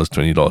 $15,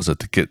 $20 a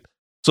ticket.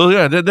 So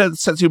yeah, that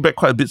sets you back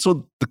quite a bit.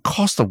 So the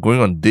cost of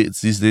going on dates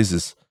these days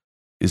is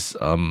it's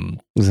high.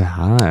 It's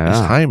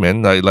high,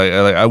 man. Like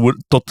I would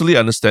totally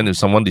understand if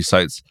someone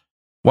decides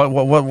why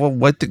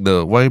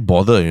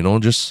bother,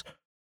 just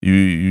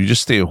you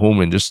just stay at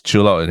home and just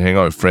chill out and hang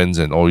out with friends,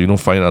 and or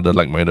find other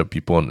like-minded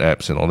people on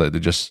apps and all that.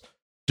 They just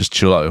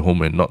chill out at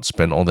home and not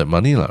spend all that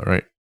money,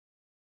 right?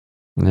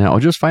 Yeah, or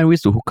just find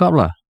ways to hook up,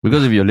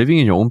 because if you're living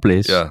in your own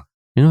place,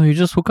 you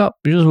just hook up,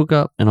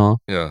 Yeah.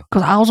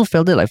 Because I also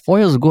felt that like 4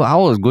 years ago, I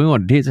was going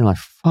on dates and like,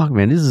 fuck,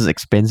 man, this is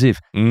expensive.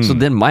 So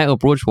then my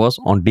approach was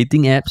on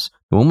dating apps.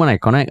 The moment I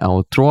connect, I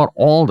will throw out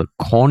all the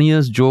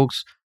corniest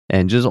jokes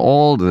and just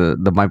all the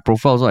my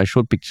profile. So I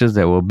showed pictures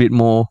that were a bit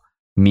more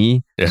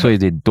me. Yeah. So if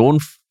they don't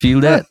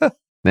feel that,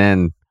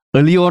 then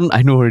early on,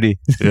 I know already.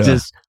 So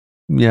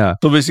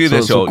basically,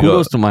 that's so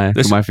kudos to my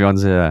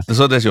fiance. Yeah.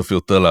 So that's your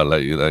filter,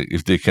 like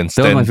if they can That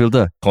was my stand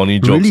filter.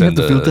 corny jokes Really and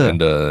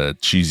the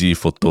cheesy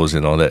photos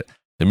and all that.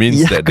 It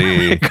means that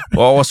they.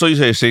 Well, so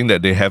you're saying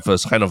that they have a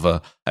kind of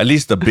at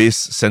least the base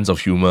sense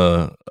of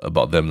humor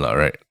about them,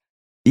 right?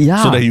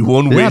 Yeah. So that you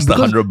won't waste the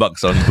because-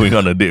 $100 on going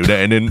on a date with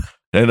that, and then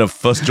the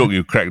first joke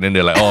you crack, then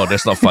they're like, "Oh,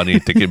 that's not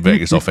funny. Take it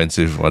back. It's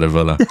offensive.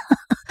 Whatever, lah."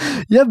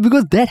 Yeah,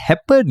 because that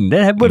happened.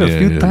 That happened a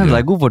few times. Yeah.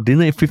 I go for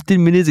dinner,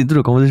 15 minutes into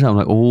the conversation, I'm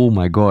like, oh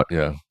my God.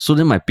 Yeah. So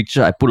then my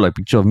picture, I put like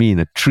picture of me in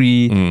a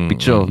tree,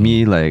 picture of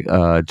me like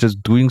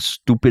just doing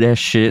stupid ass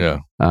shit. Yeah.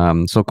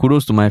 So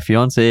kudos to my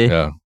fiance.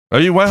 Yeah. I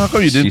mean, how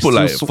come you didn't She's put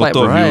like a still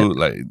photo swipe of you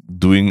like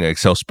doing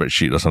Excel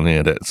spreadsheet or something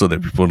like that, so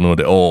that people know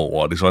that, oh,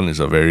 wow, this one is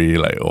a very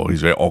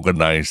he's very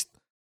organized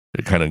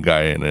kind of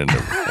guy, and then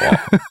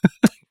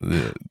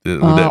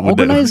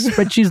Organized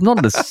spreadsheet is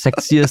not the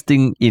sexiest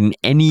thing in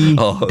any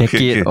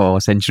decade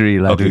or century.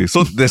 Okay,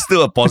 so there's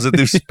still a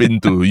positive spin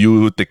to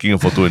you taking a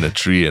photo in a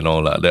tree and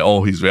all that. That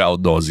he's very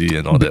outdoorsy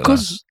and all that.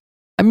 Because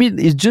I mean,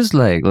 it's just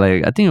like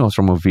I think it was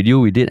from a video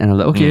we did, and I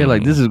was like, okay,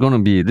 like this is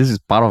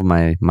part of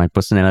my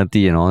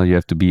personality and all. You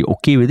have to be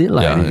okay with it,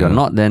 and if you're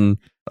not, then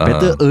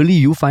better early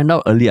you find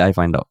out, early I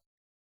find out.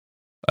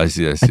 I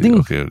see. I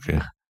think,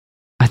 okay.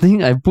 I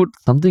think I put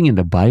something in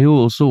the bio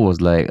also was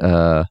like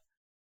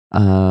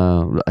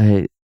I'm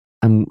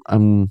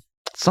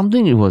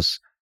something. It was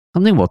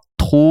something about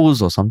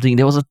toes or something.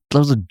 There was a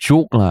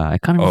joke lah. I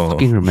can't even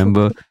fucking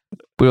remember.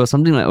 But it was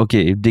something like,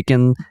 okay, if they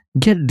can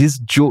get this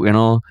joke and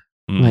all,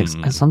 like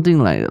something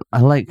like I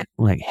like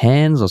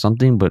hands or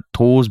something, but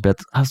toes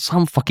better.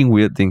 Some fucking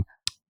weird thing.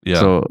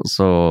 Yeah.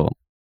 So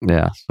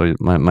yeah. So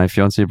my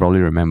fiance probably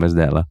remembers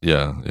that lah.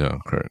 Yeah.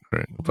 Correct.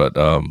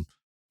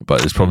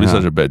 But it's probably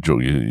such a bad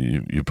joke.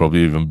 You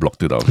probably even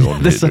blocked it out of your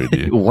own head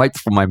already. Wiped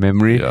from my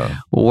memory. Yeah.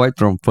 Wiped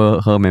from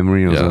her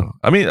memory also. Yeah.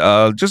 I mean,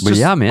 just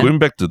man. going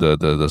back to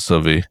the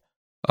survey.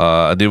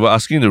 they were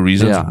asking the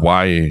reasons Yeah.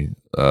 why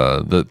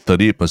the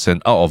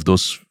 38% out of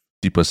those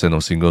 50%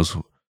 of singles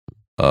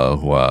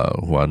who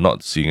are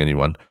not seeing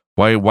anyone,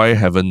 why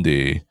haven't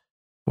they?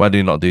 Why are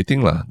they not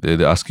dating lah?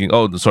 They're asking.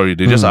 Oh, sorry,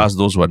 they just asked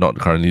those who are not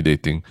currently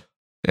dating,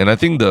 and I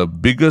think the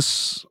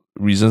biggest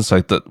reason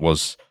cited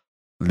was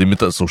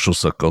limited social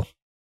circle.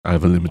 I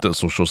have a limited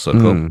social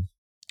circle,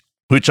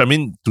 which I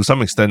mean, to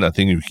some extent, I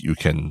think you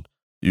can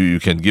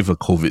give a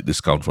COVID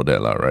discount for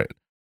that lah, right?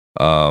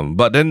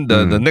 But then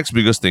the next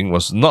biggest thing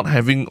was not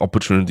having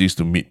opportunities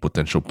to meet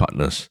potential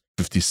partners.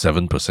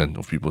 57%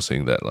 of people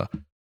saying that lah.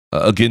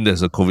 Again,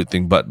 there's a COVID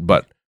thing, but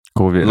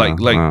COVID,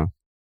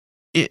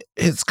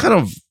 it's kind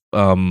of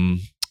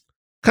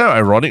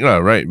ironic lah,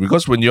 right?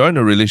 Because when you're in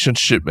a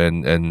relationship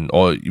and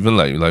or even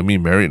like me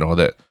married and all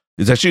that,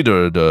 it's actually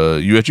the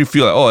you actually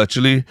feel like, oh,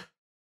 actually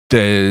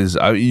there's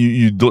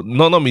you don't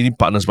not meeting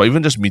partners, but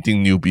even just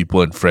meeting new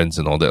people and friends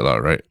and all that lah,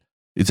 right?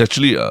 It's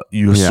actually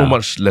you have so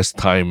much less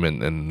time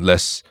and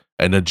less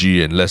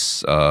energy and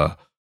less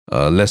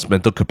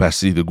mental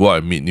capacity to go out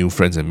and meet new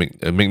friends and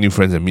make new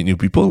friends and meet new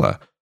people lah.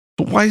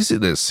 So why is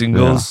it that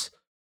singles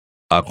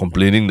are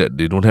complaining that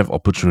they don't have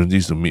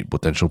opportunities to meet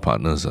potential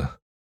partners?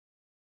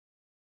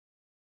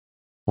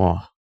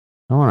 Wow,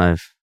 that one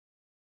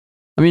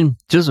I mean,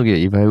 just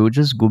okay. If I would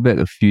just go back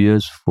a few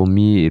years, for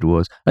me,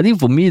 I think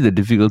for me the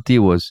difficulty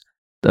was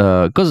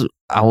because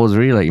I was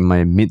really like in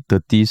my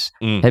mid-30s,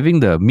 having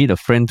the meet a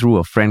friend through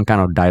a friend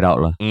kind of died out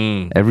lah.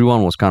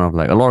 Everyone was kind of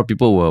like, a lot of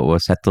people were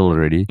settled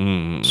already.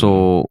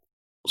 So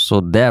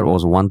that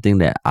was one thing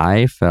that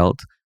I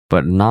felt.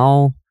 But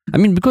now, I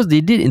mean, because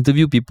they did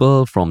interview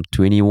people from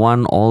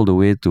 21 all the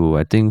way to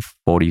I think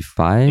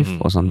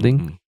 45 or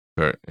something.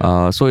 Right.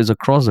 Yeah. So it's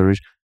across the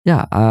range.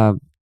 Yeah. I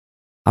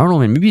don't know,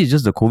 man. Maybe it's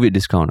just the COVID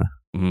discount.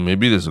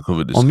 Maybe there's a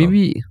COVID discount. Or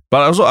maybe,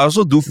 but I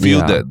also do feel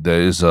that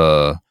there is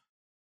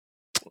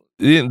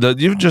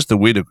even just the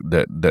way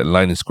that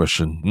line is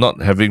questioned,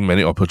 not having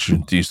many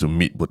opportunities to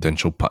meet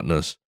potential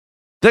partners.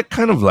 That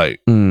kind of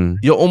like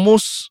you're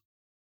almost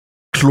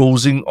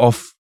closing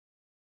off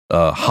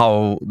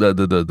how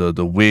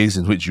the ways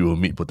in which you will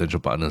meet potential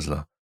partners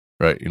lah.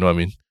 Right? You know what I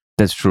mean?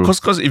 That's true.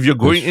 Because if you're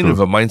going in with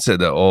a mindset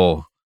that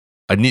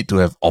I need to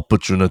have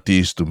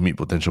opportunities to meet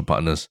potential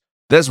partners,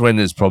 that's when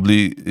it's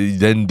probably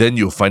then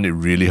you'll find it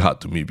really hard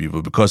to meet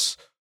people, because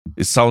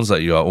it sounds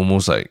like you are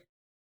almost like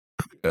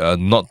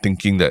not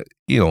thinking that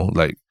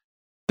like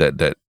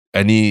that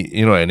any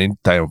at any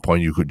time or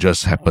point you could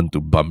just happen to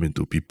bump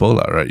into people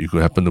lah, right? You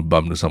could happen to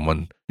bump into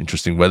someone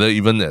interesting, whether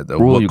even at the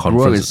work you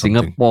conference grew up in or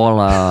something. Singapore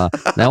lah.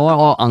 That one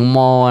all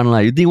angmoh one lah.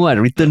 You think what,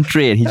 return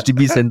tray at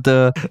HDB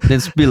Centre, then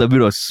spill a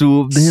bit of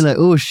soup, then you're like,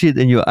 oh shit,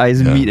 and your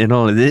eyes meet and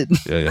all, is it?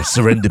 Yeah,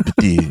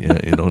 serendipity.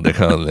 That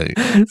kind of like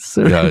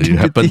you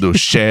happen to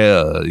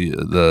share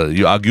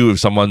you argue with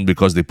someone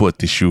because they put a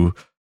tissue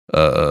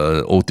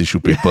old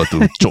tissue paper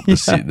to choke the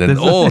seat. Then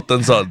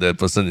turns out that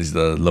person is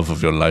the love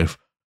of your life.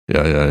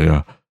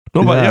 Yeah.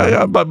 No,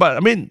 but but I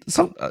mean,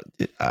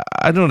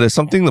 I don't know. There's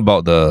something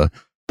about the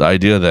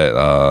idea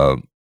that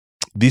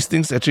these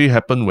things actually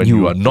happen when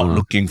you are not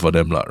looking for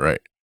them, right?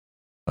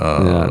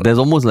 There's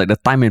almost like the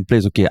time and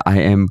place. Okay, I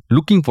am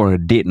looking for a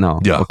date now.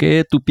 Yeah.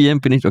 Okay, 2 p.m.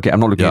 finish. Okay, I'm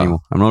not looking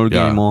anymore. I'm not looking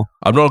anymore.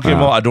 I don't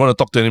want to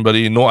talk to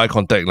anybody. No eye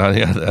contact.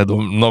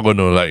 I'm not going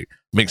to like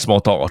make small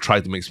talk or try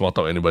to make small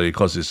talk with anybody,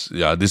 because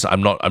this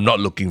I'm not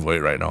looking for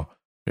it right now.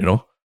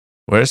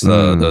 Whereas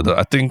the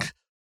I think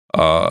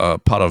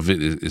part of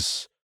it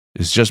is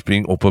just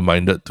being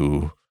open-minded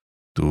to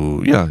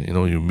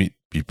you meet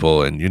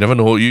people and you never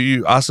know,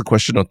 you ask a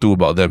question or two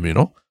about them,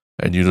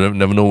 and you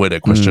never know where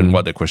that question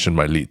what that question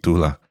might lead to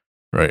lah,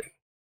 right?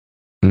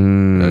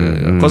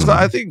 Because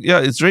I think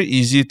it's very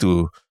easy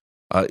to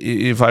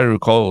if I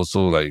recall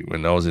also, like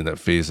when I was in that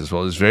phase as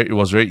well, it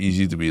was very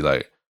easy to be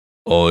like,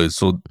 it's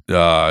so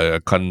I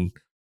can't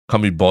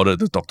be bothered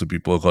to talk to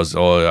people because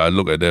I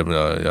look at them,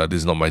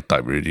 this is not my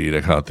type really,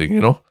 that kind of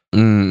thing,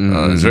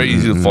 it's very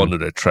easy to fall into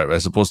that trap,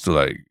 as opposed to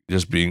like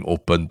just being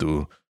open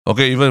to,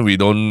 okay, even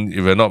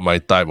if we're not my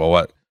type or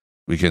what,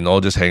 we can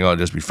all just hang out and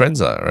just be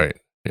friends, right?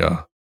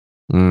 Yeah.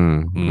 So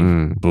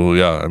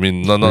I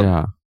mean,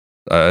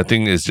 I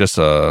think it's just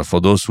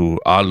for those who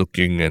are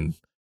looking and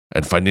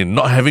finding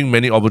not having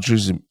many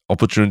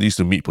opportunities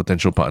to meet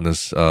potential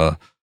partners,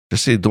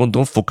 just say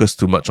don't focus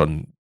too much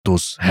on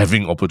those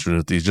having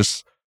opportunities.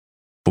 Just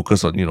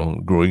focus on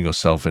growing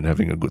yourself and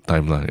having a good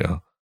time lah.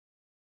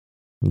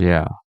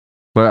 Yeah,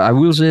 but I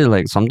will say,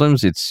 like,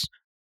 sometimes it's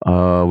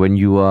when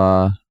you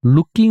are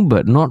looking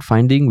but not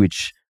finding,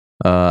 which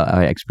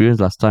I experienced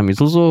last time.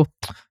 It's also,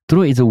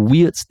 it's a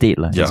weird state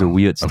lah. It's a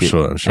weird state. I'm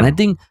sure. And I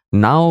think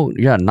now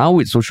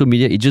with social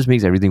media, it just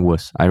makes everything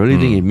worse. I really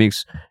think it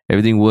makes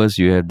everything worse.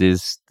 You have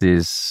this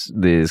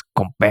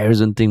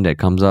comparison thing that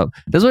comes up.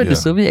 That's why the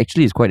survey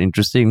actually is quite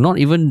interesting. Not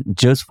even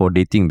just for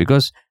dating,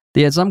 because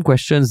they had some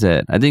questions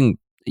that I think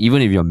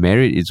even if you're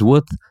married, it's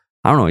worth.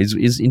 I don't know.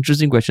 It's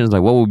interesting questions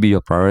like, what would be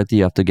your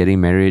priority after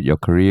getting married? Your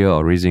career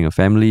or raising a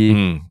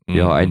family?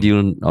 Your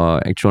ideal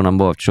actual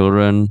number of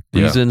children?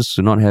 Reasons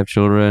to not have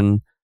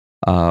children?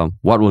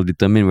 what will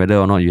determine whether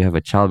or not you have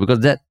a child, because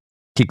that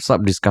kicks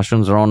up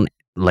discussions around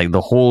like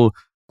the whole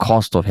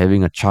cost of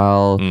having a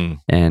child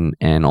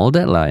and all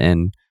that lah.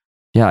 And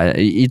yeah,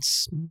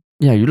 it's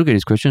you look at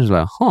these questions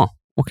like,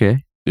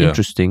 okay,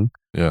 interesting.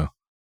 Yeah.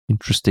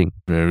 Interesting.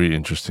 Very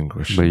interesting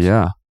question.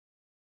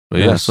 But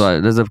yes.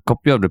 So there's a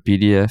copy of the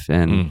PDF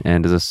and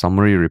there's a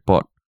summary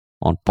report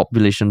on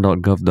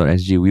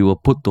population.gov.sg. We will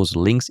put those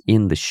links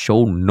in the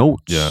show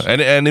notes. Yeah,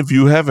 and if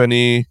you have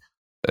any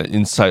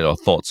insight or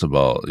thoughts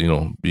about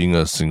being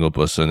a single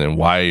person and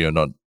why you're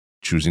not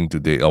choosing to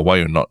date or why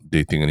you're not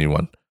dating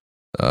anyone,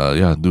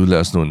 do let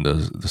us know in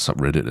the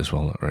subreddit as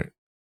well, right?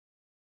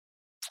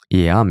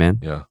 Yeah, man.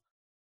 Yeah.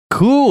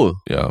 Cool.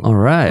 Yeah. All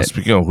right.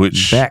 Speaking of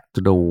which, back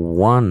to the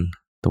one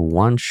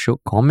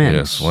shook comment.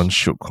 Yes, one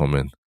shook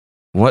comment.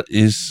 What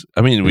is?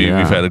 I mean, we've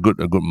had a good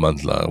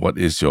month lah. What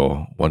is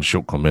your one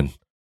shook comment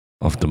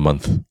of the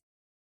month?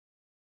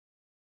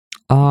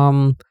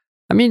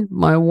 I mean,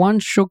 my one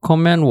shook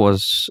comment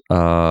was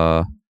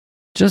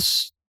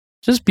just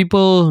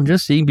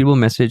seeing people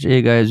message,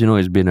 hey guys,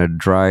 it's been a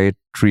dry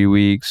 3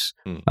 weeks.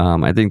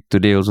 I think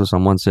today also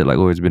someone said like,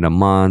 oh, it's been a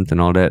month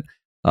and all that.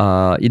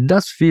 It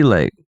does feel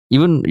like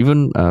even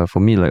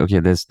for me, like, okay,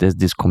 there's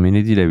this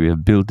community that we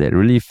have built that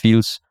really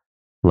feels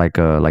like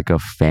a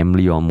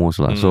family almost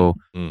lah. So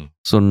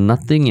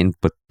nothing in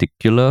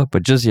particular,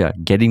 but just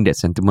getting that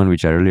sentiment,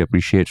 which I really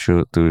appreciate.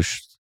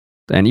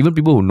 And even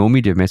people who know me,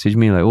 they've messaged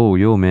me like, oh,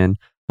 yo, man.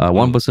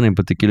 One person in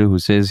particular who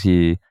says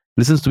he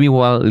listens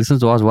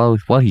to us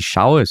while he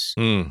showers.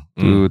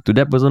 To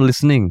that person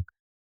listening,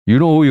 you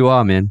know who you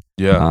are, man.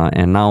 Yeah.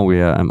 And now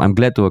I'm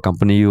glad to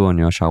accompany you on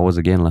your showers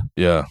again, lah.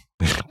 Yeah.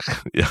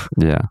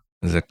 Yeah.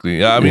 Exactly.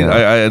 Yeah. I mean,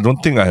 I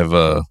don't think I have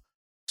a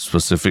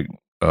specific.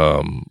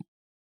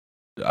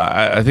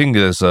 I think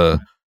there's the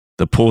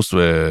post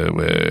where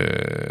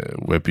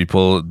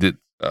people did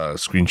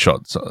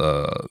screenshots,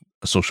 a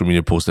social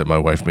media post that my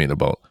wife made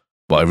about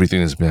everything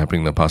that's been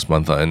happening in the past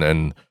month,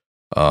 and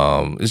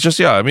it's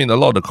just I mean, a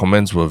lot of the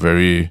comments were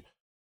very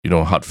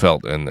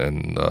heartfelt and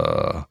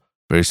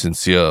very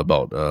sincere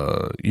about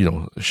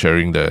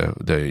sharing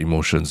their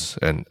emotions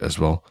and as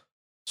well.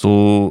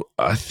 So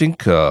I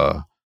think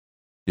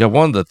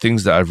one of the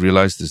things that I've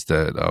realized is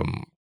that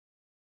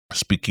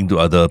speaking to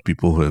other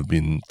people who have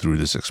been through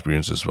this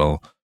experience as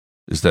well,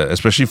 is that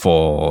especially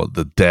for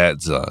the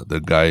dads, the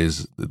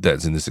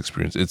dads in this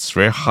experience, it's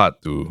very hard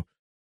to.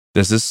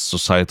 There's this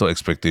societal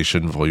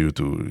expectation for you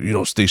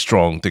to stay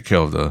strong, take care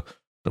of the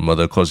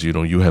mother, because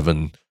you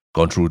haven't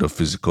gone through the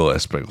physical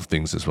aspect of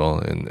things as well,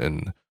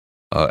 and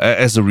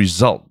as a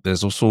result,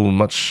 there's also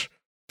much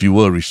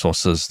fewer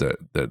resources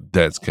that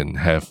dads can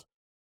have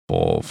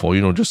for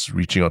just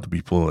reaching out to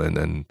people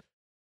and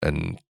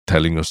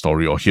telling a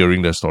story or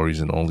hearing their stories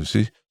and all, you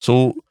see.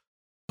 So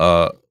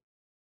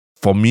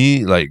for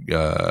me, like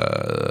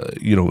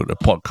the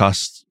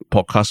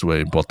podcasts were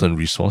an important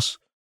resource,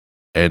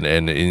 and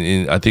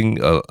in I think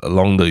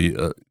along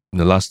in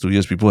the last 2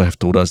 years, people have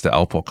told us that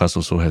our podcast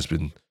also has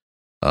been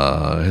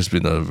a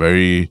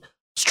very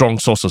strong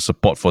source of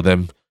support for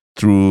them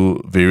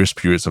through various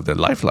periods of their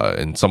life,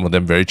 and some of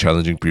them very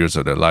challenging periods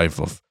of their life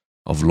of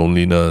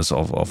loneliness,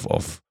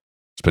 of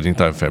spending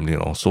time with family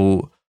and all.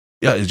 So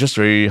yeah, it's just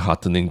very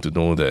heartening to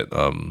know that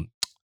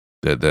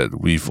that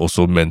we've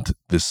also meant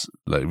this,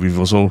 like we've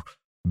also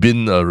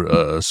been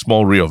a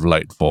small ray of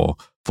light for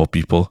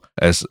people,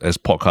 as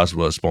podcasts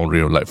were a small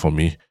ray of light for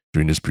me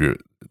during this period,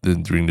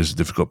 during this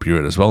difficult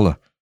period as well.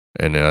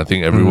 And I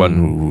think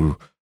everyone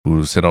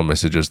who sent out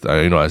messages,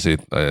 I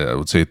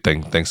would say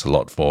thanks a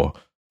lot for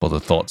the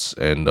thoughts,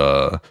 and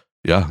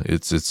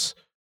it's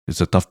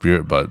a tough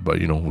period, but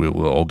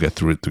we'll all get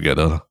through it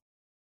together.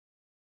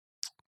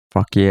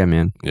 Fuck yeah,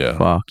 man. Yeah.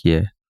 Fuck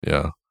yeah.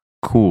 Yeah.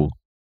 Cool.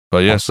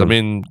 But yes, awesome. I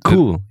mean,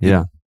 cool.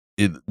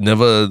 It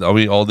never. I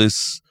mean, all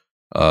this,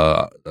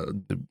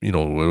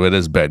 whether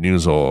it's bad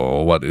news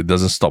or what, it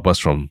doesn't stop us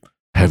from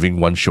having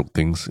one shook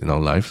things in our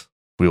life.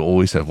 We'll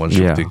always have one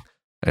shook thing.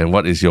 And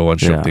what is your one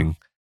shook thing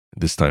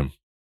this time?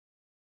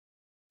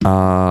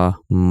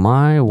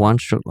 My one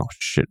shook. Oh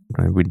shit!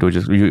 We don't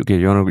just. Okay,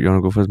 you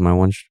wanna go first? My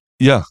one.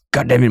 Yeah.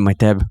 God damn it, my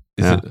tab.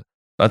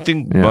 I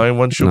think my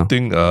one shook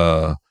thing.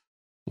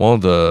 One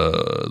of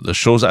the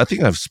shows, I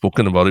think I've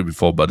spoken about it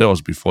before, but that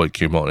was before it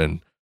came out,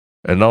 and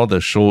now the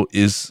show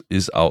is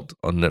out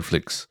on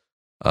Netflix.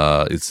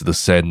 It's The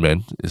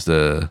Sandman. It's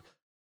the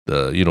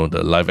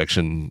live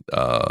action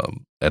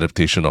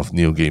adaptation of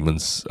Neil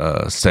Gaiman's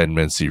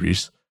Sandman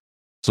series.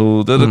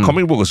 So the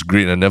comic book was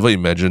great. I never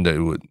imagined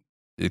that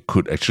it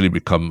could actually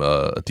become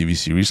a TV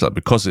series,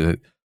 because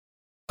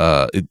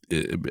I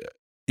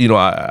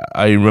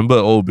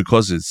remember,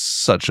 because it's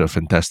such a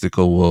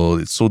fantastical world,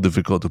 it's so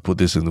difficult to put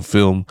this in the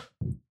film.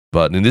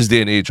 But in this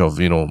day and age of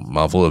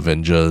Marvel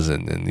Avengers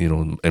and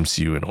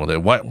MCU and all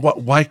that,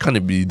 why can't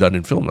it be done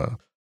in film now?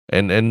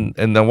 And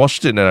I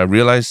watched it and I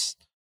realized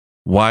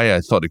why I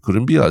thought it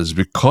couldn't be. Is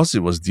because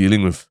it was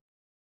dealing with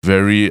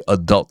very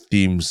adult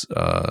themes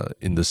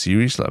in the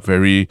series,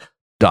 very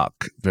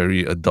dark,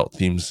 very adult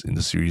themes in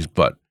the series.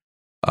 But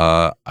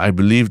I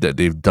believe that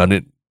they've done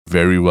it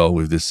very well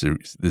with this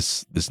series,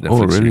 this Netflix Oh,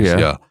 really?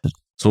 series. Yeah.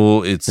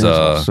 So it's That's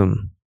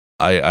awesome.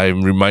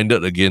 I'm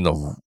reminded again of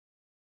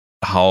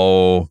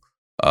how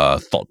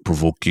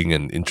thought-provoking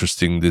and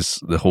interesting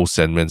the whole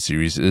Sandman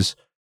series is.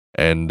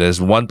 And there's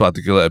one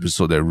particular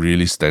episode that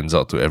really stands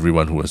out to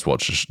everyone who has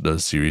watched the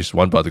series.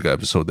 One particular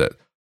episode that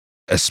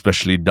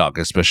especially dark,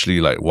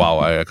 especially like, wow,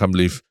 I can't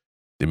believe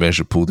they managed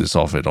to pull this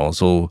off and all.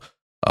 So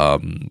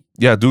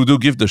do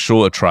give the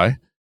show a try.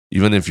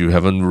 Even if you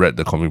haven't read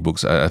the comic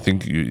books, I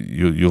think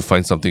you'll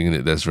find something in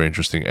it that's very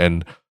interesting.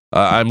 And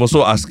I'm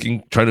also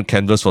trying to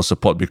canvas for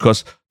support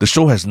because the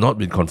show has not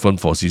been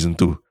confirmed for season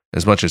 2,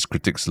 as much as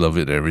critics love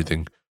it and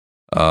everything.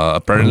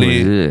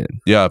 Apparently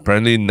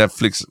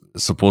Netflix,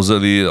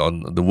 supposedly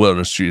on the word on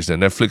the street is that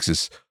Netflix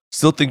is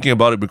still thinking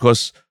about it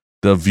because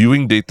the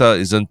viewing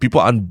data people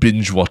aren't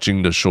binge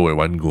watching the show at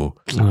one go.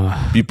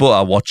 People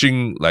are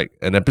watching like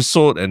an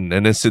episode and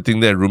then sitting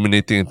there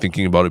ruminating and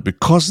thinking about it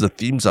because the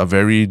themes are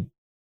very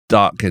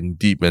dark and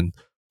deep and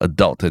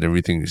adult and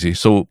everything, you see.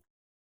 So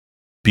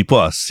people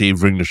are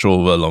savoring the show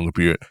over a longer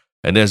period,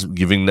 and that's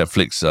giving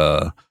Netflix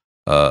a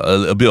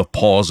bit of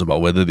pause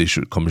about whether they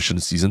should commission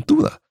season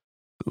 2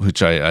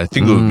 which I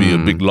think would be a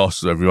big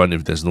loss to everyone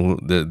if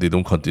they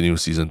don't continue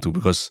season 2,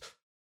 because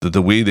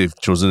the way they've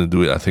chosen to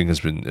do it, I think has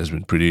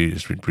been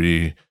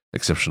pretty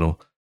exceptional.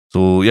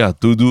 So yeah,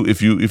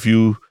 if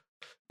you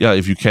are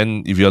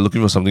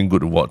looking for something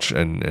good to watch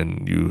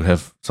and you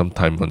have some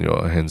time on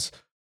your hands,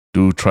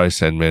 do try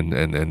Sandman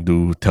and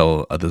do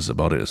tell others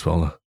about it as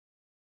well.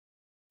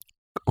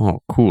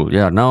 Oh, cool.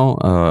 Yeah, now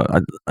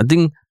I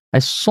think I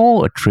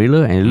saw a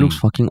trailer and it looks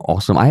fucking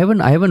awesome. I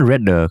haven't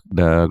read the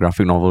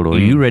graphic novel though.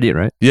 You read it,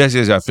 right? Yes.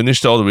 I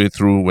finished all the way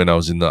through when I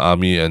was in the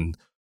army, and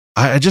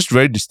I just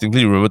very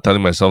distinctly remember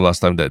telling myself last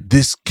time that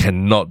this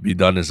cannot be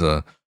done as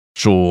a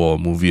show or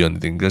movie or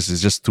anything, because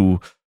it's just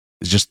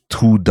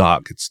too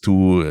dark. It's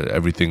too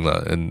everything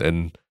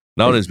and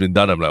now that it's been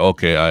done, I'm like,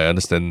 okay, I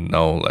understand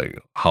now like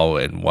how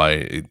and why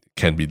it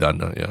can be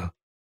done. Yeah.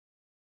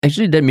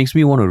 Actually, that makes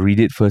me want to read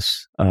it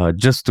first,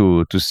 just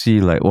to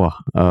see like, wow,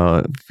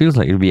 feels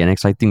like it'll be an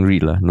exciting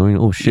read knowing,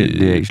 oh shit,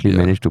 they actually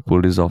managed to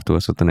pull this off to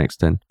a certain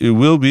extent. It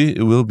will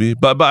be,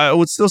 but I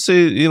would still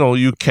say,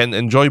 you can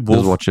enjoy both.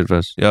 Just watch it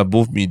first. Yeah,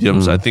 both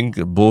mediums. I think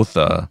both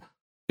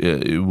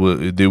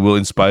they will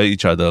inspire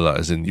each other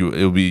as in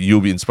you'll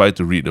be inspired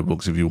to read the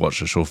books if you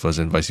watch the show first,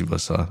 and vice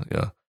versa.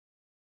 Yeah.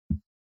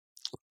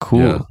 Cool.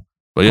 Yeah.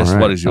 But yes,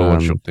 right. What is your one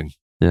shook thing?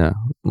 Yeah,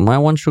 my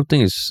one shook thing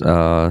is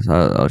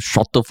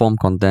shorter form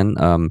content.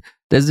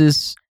 There's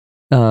this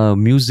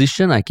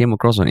musician I came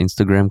across on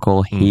Instagram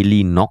called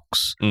Haley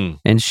Knox,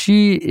 and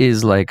she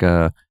is like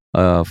a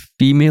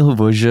female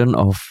version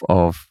of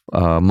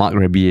Mark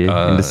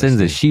Rebier in the sense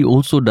that she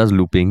also does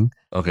looping.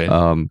 Okay.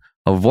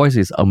 Her voice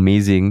is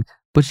amazing,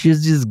 but she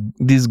has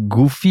this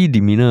goofy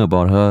demeanor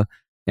about her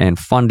and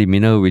fun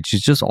demeanor, which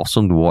is just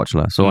awesome to watch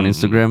So on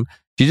Instagram,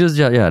 she just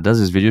does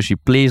this video. She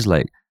plays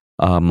like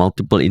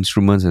multiple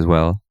instruments as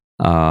well.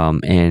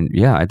 And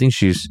yeah, I think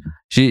she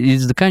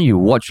is the kind you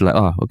watch like,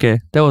 oh, okay,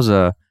 that was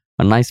a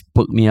nice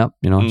perk me up,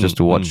 just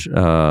to watch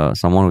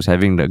someone who's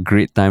having the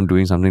great time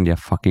doing something they're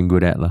fucking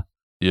good at.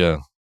 Yeah.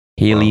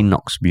 Haley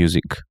Knox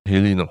music.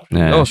 Haley Knox.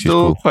 Yeah, no, she's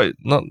still cool. quite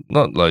not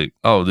like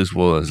out of this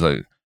world. It's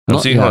like I'm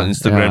seeing her on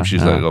Instagram,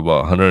 she's like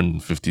about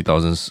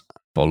 150,000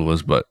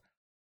 followers, but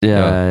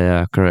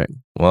yeah, correct.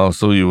 Wow,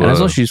 so you were... And I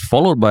saw she's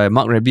followed by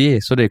Mark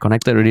Rebier, so they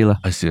connected already.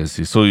 I see.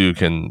 So you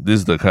can... This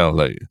is the kind of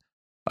like...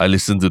 I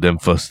listen to them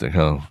first, that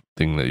kind of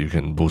thing that you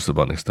can boast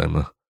about next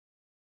time.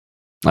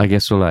 I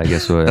guess so.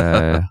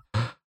 Yeah,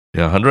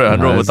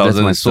 100 over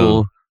 1,000 is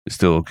still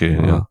okay.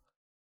 Yeah.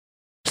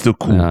 Still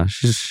cool. Yeah,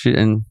 she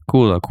and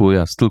cool.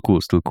 Yeah, still cool.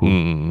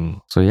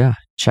 So yeah,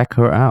 check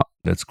her out.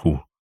 That's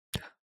cool.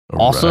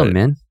 Awesome, right.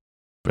 Man.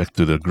 Back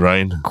to the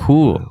grind.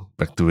 Cool.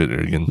 Back to it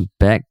again.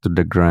 Back to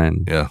the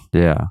grind. Yeah.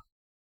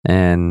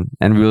 And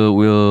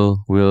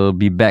we'll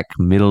be back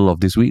middle of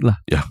this week.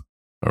 Yeah.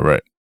 All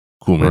right.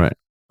 Cool, man. All right.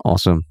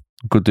 Awesome.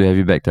 Good to have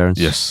you back, Terrence.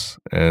 Yes.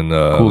 And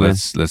cool,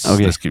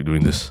 let's keep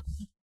doing this.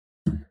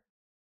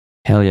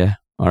 Hell yeah.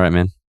 All right,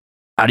 man.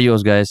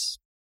 Adios, guys.